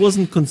it, but it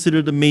wasn't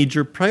considered a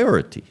major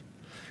priority.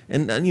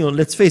 And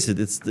let's face it,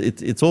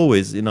 it's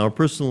always in our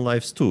personal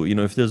lives too.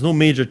 If there's no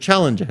major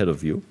challenge ahead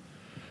of you,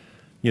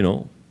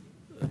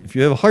 if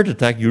you have a heart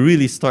attack, you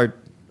really start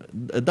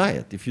a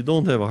diet. If you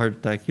don't have a heart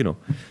attack,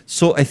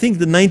 So I think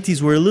the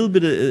 90s were a little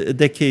bit a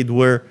decade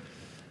where,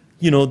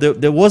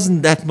 there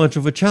wasn't that much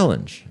of a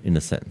challenge, in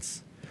a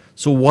sense.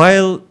 So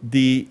while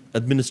the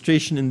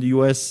administration in the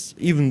US,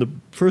 even the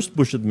first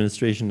Bush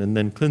administration and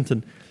then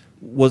Clinton,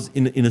 was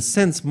in a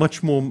sense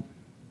much more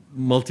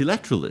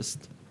multilateralist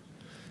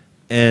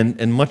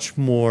and much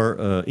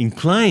more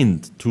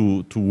inclined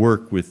to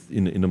work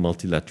in a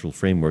multilateral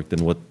framework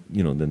than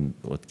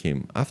what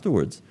came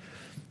afterwards,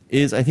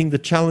 I think the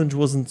challenge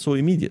wasn't so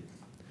immediate.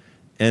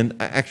 And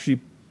actually,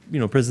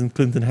 President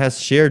Clinton has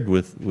shared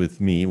with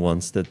me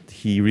once that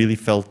he really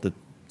felt that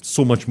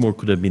so much more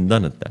could have been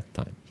done at that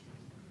time.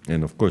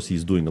 And of course,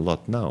 he's doing a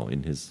lot now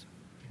in his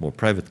more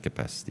private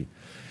capacity.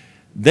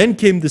 Then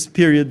came this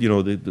period,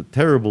 the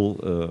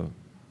terrible,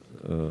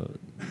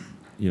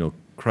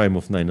 crime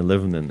of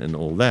 9/11 and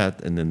all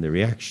that, and then the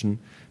reaction,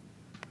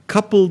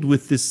 coupled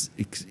with this.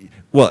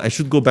 Well, I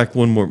should go back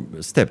one more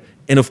step.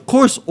 And of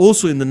course,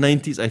 also in the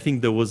 90s, I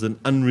think there was an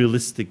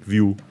unrealistic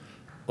view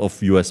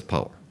of U.S.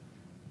 power.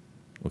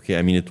 Okay,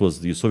 I mean,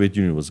 the Soviet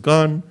Union was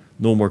gone,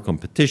 no more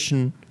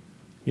competition,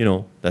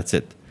 that's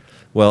it.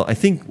 Well, I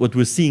think what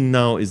we're seeing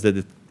now is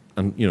that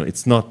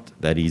it's not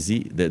that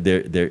easy.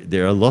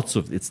 There are lots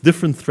of, it's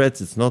different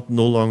threats. It's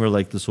no longer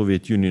like the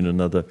Soviet Union,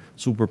 another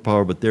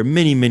superpower, but there are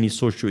many, many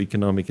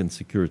socio-economic and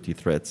security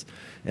threats.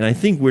 And I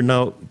think we're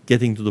now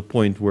getting to the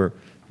point where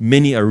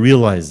many are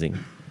realizing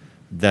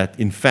that,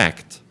 in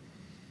fact,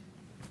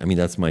 I mean,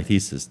 that's my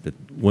thesis, that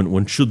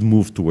one should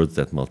move towards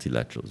that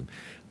multilateralism.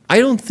 I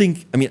don't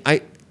think,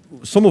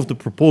 some of the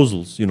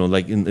proposals,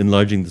 like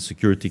enlarging the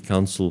Security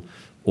Council,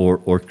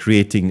 or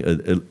creating a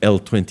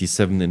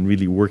L27 and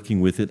really working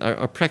with it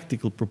are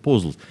practical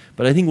proposals.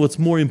 But I think what's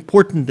more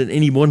important than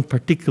any one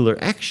particular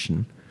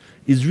action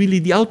is really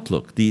the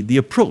outlook, the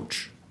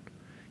approach.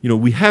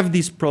 We have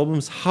these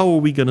problems, how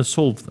are we going to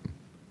solve them?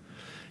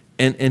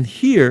 And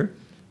here,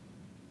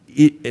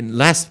 and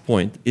last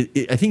point,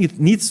 I think it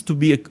needs to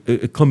be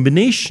a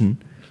combination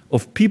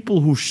of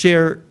people who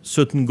share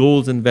certain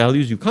goals and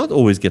values. You can't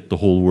always get the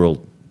whole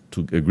world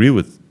to agree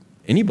with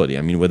anybody.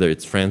 I mean, whether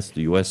it's France,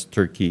 the US,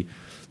 Turkey,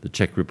 the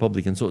Czech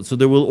Republic, and so on. So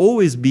there will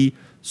always be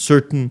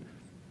certain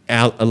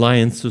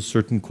alliances,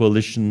 certain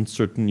coalitions,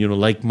 certain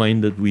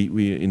like-minded.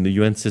 We in the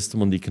UN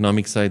system on the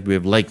economic side, we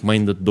have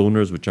like-minded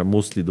donors, which are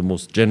mostly the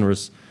most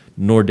generous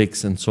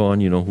Nordics and so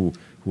on.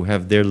 Who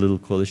have their little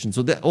coalition.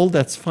 So all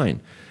that's fine,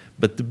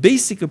 but the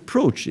basic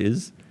approach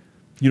is,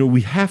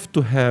 we have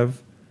to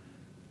have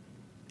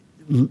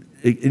an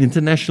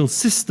international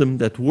system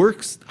that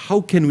works.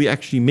 How can we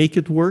actually make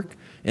it work,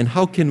 and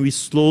how can we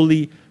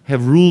slowly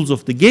have rules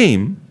of the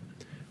game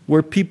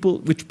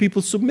which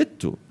people submit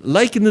to,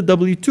 like in the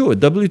WTO.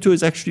 WTO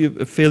is actually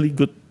a fairly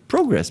good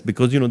progress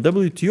because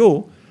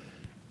WTO,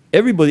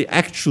 everybody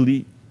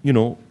actually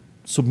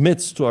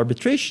submits to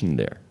arbitration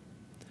there,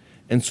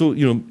 and so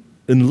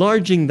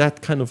enlarging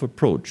that kind of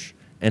approach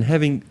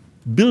and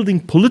building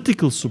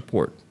political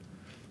support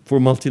for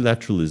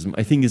multilateralism,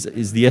 I think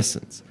is the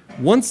essence.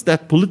 Once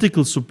that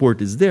political support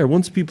is there,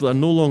 once people are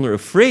no longer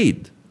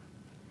afraid,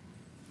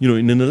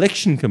 in an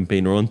election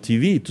campaign or on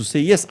TV to say,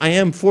 yes, I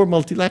am for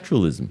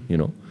multilateralism,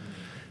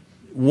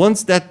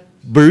 once that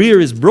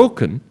barrier is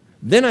broken,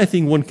 then I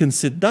think one can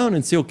sit down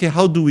and say, okay,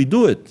 how do we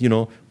do it? You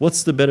know,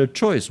 what's the better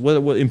choice?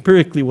 What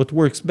empirically, what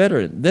works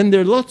better? Then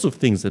there are lots of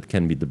things that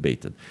can be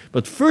debated.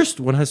 But first,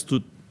 one has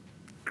to,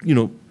 you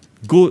know,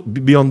 go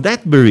beyond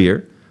that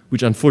barrier,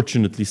 which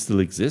unfortunately still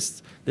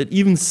exists, that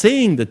even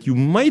saying that you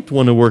might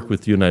want to work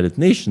with the United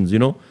Nations, you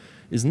know,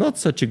 is not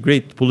such a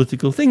great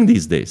political thing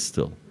these days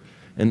still.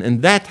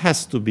 And that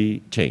has to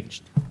be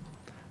changed.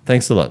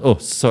 Thanks a lot. Oh,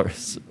 sorry.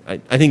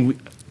 I think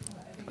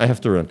I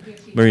have to run.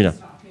 Marina.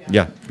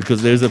 Yeah,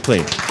 because there's a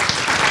plane.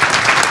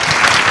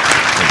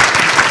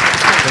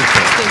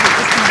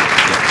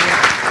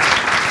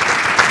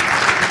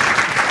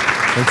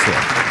 Thanks a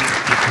lot.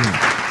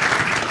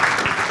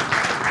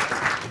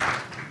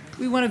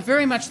 We want to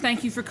very much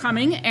thank you for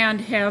coming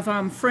and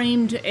have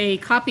framed a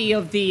copy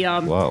of the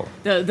Wow.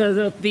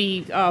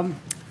 the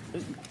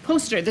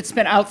poster that's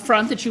been out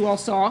front that you all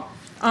saw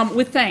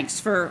with thanks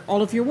for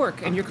all of your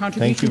work and your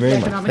contribution Thank you very to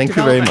much. economic Thank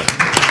you very development.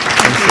 much.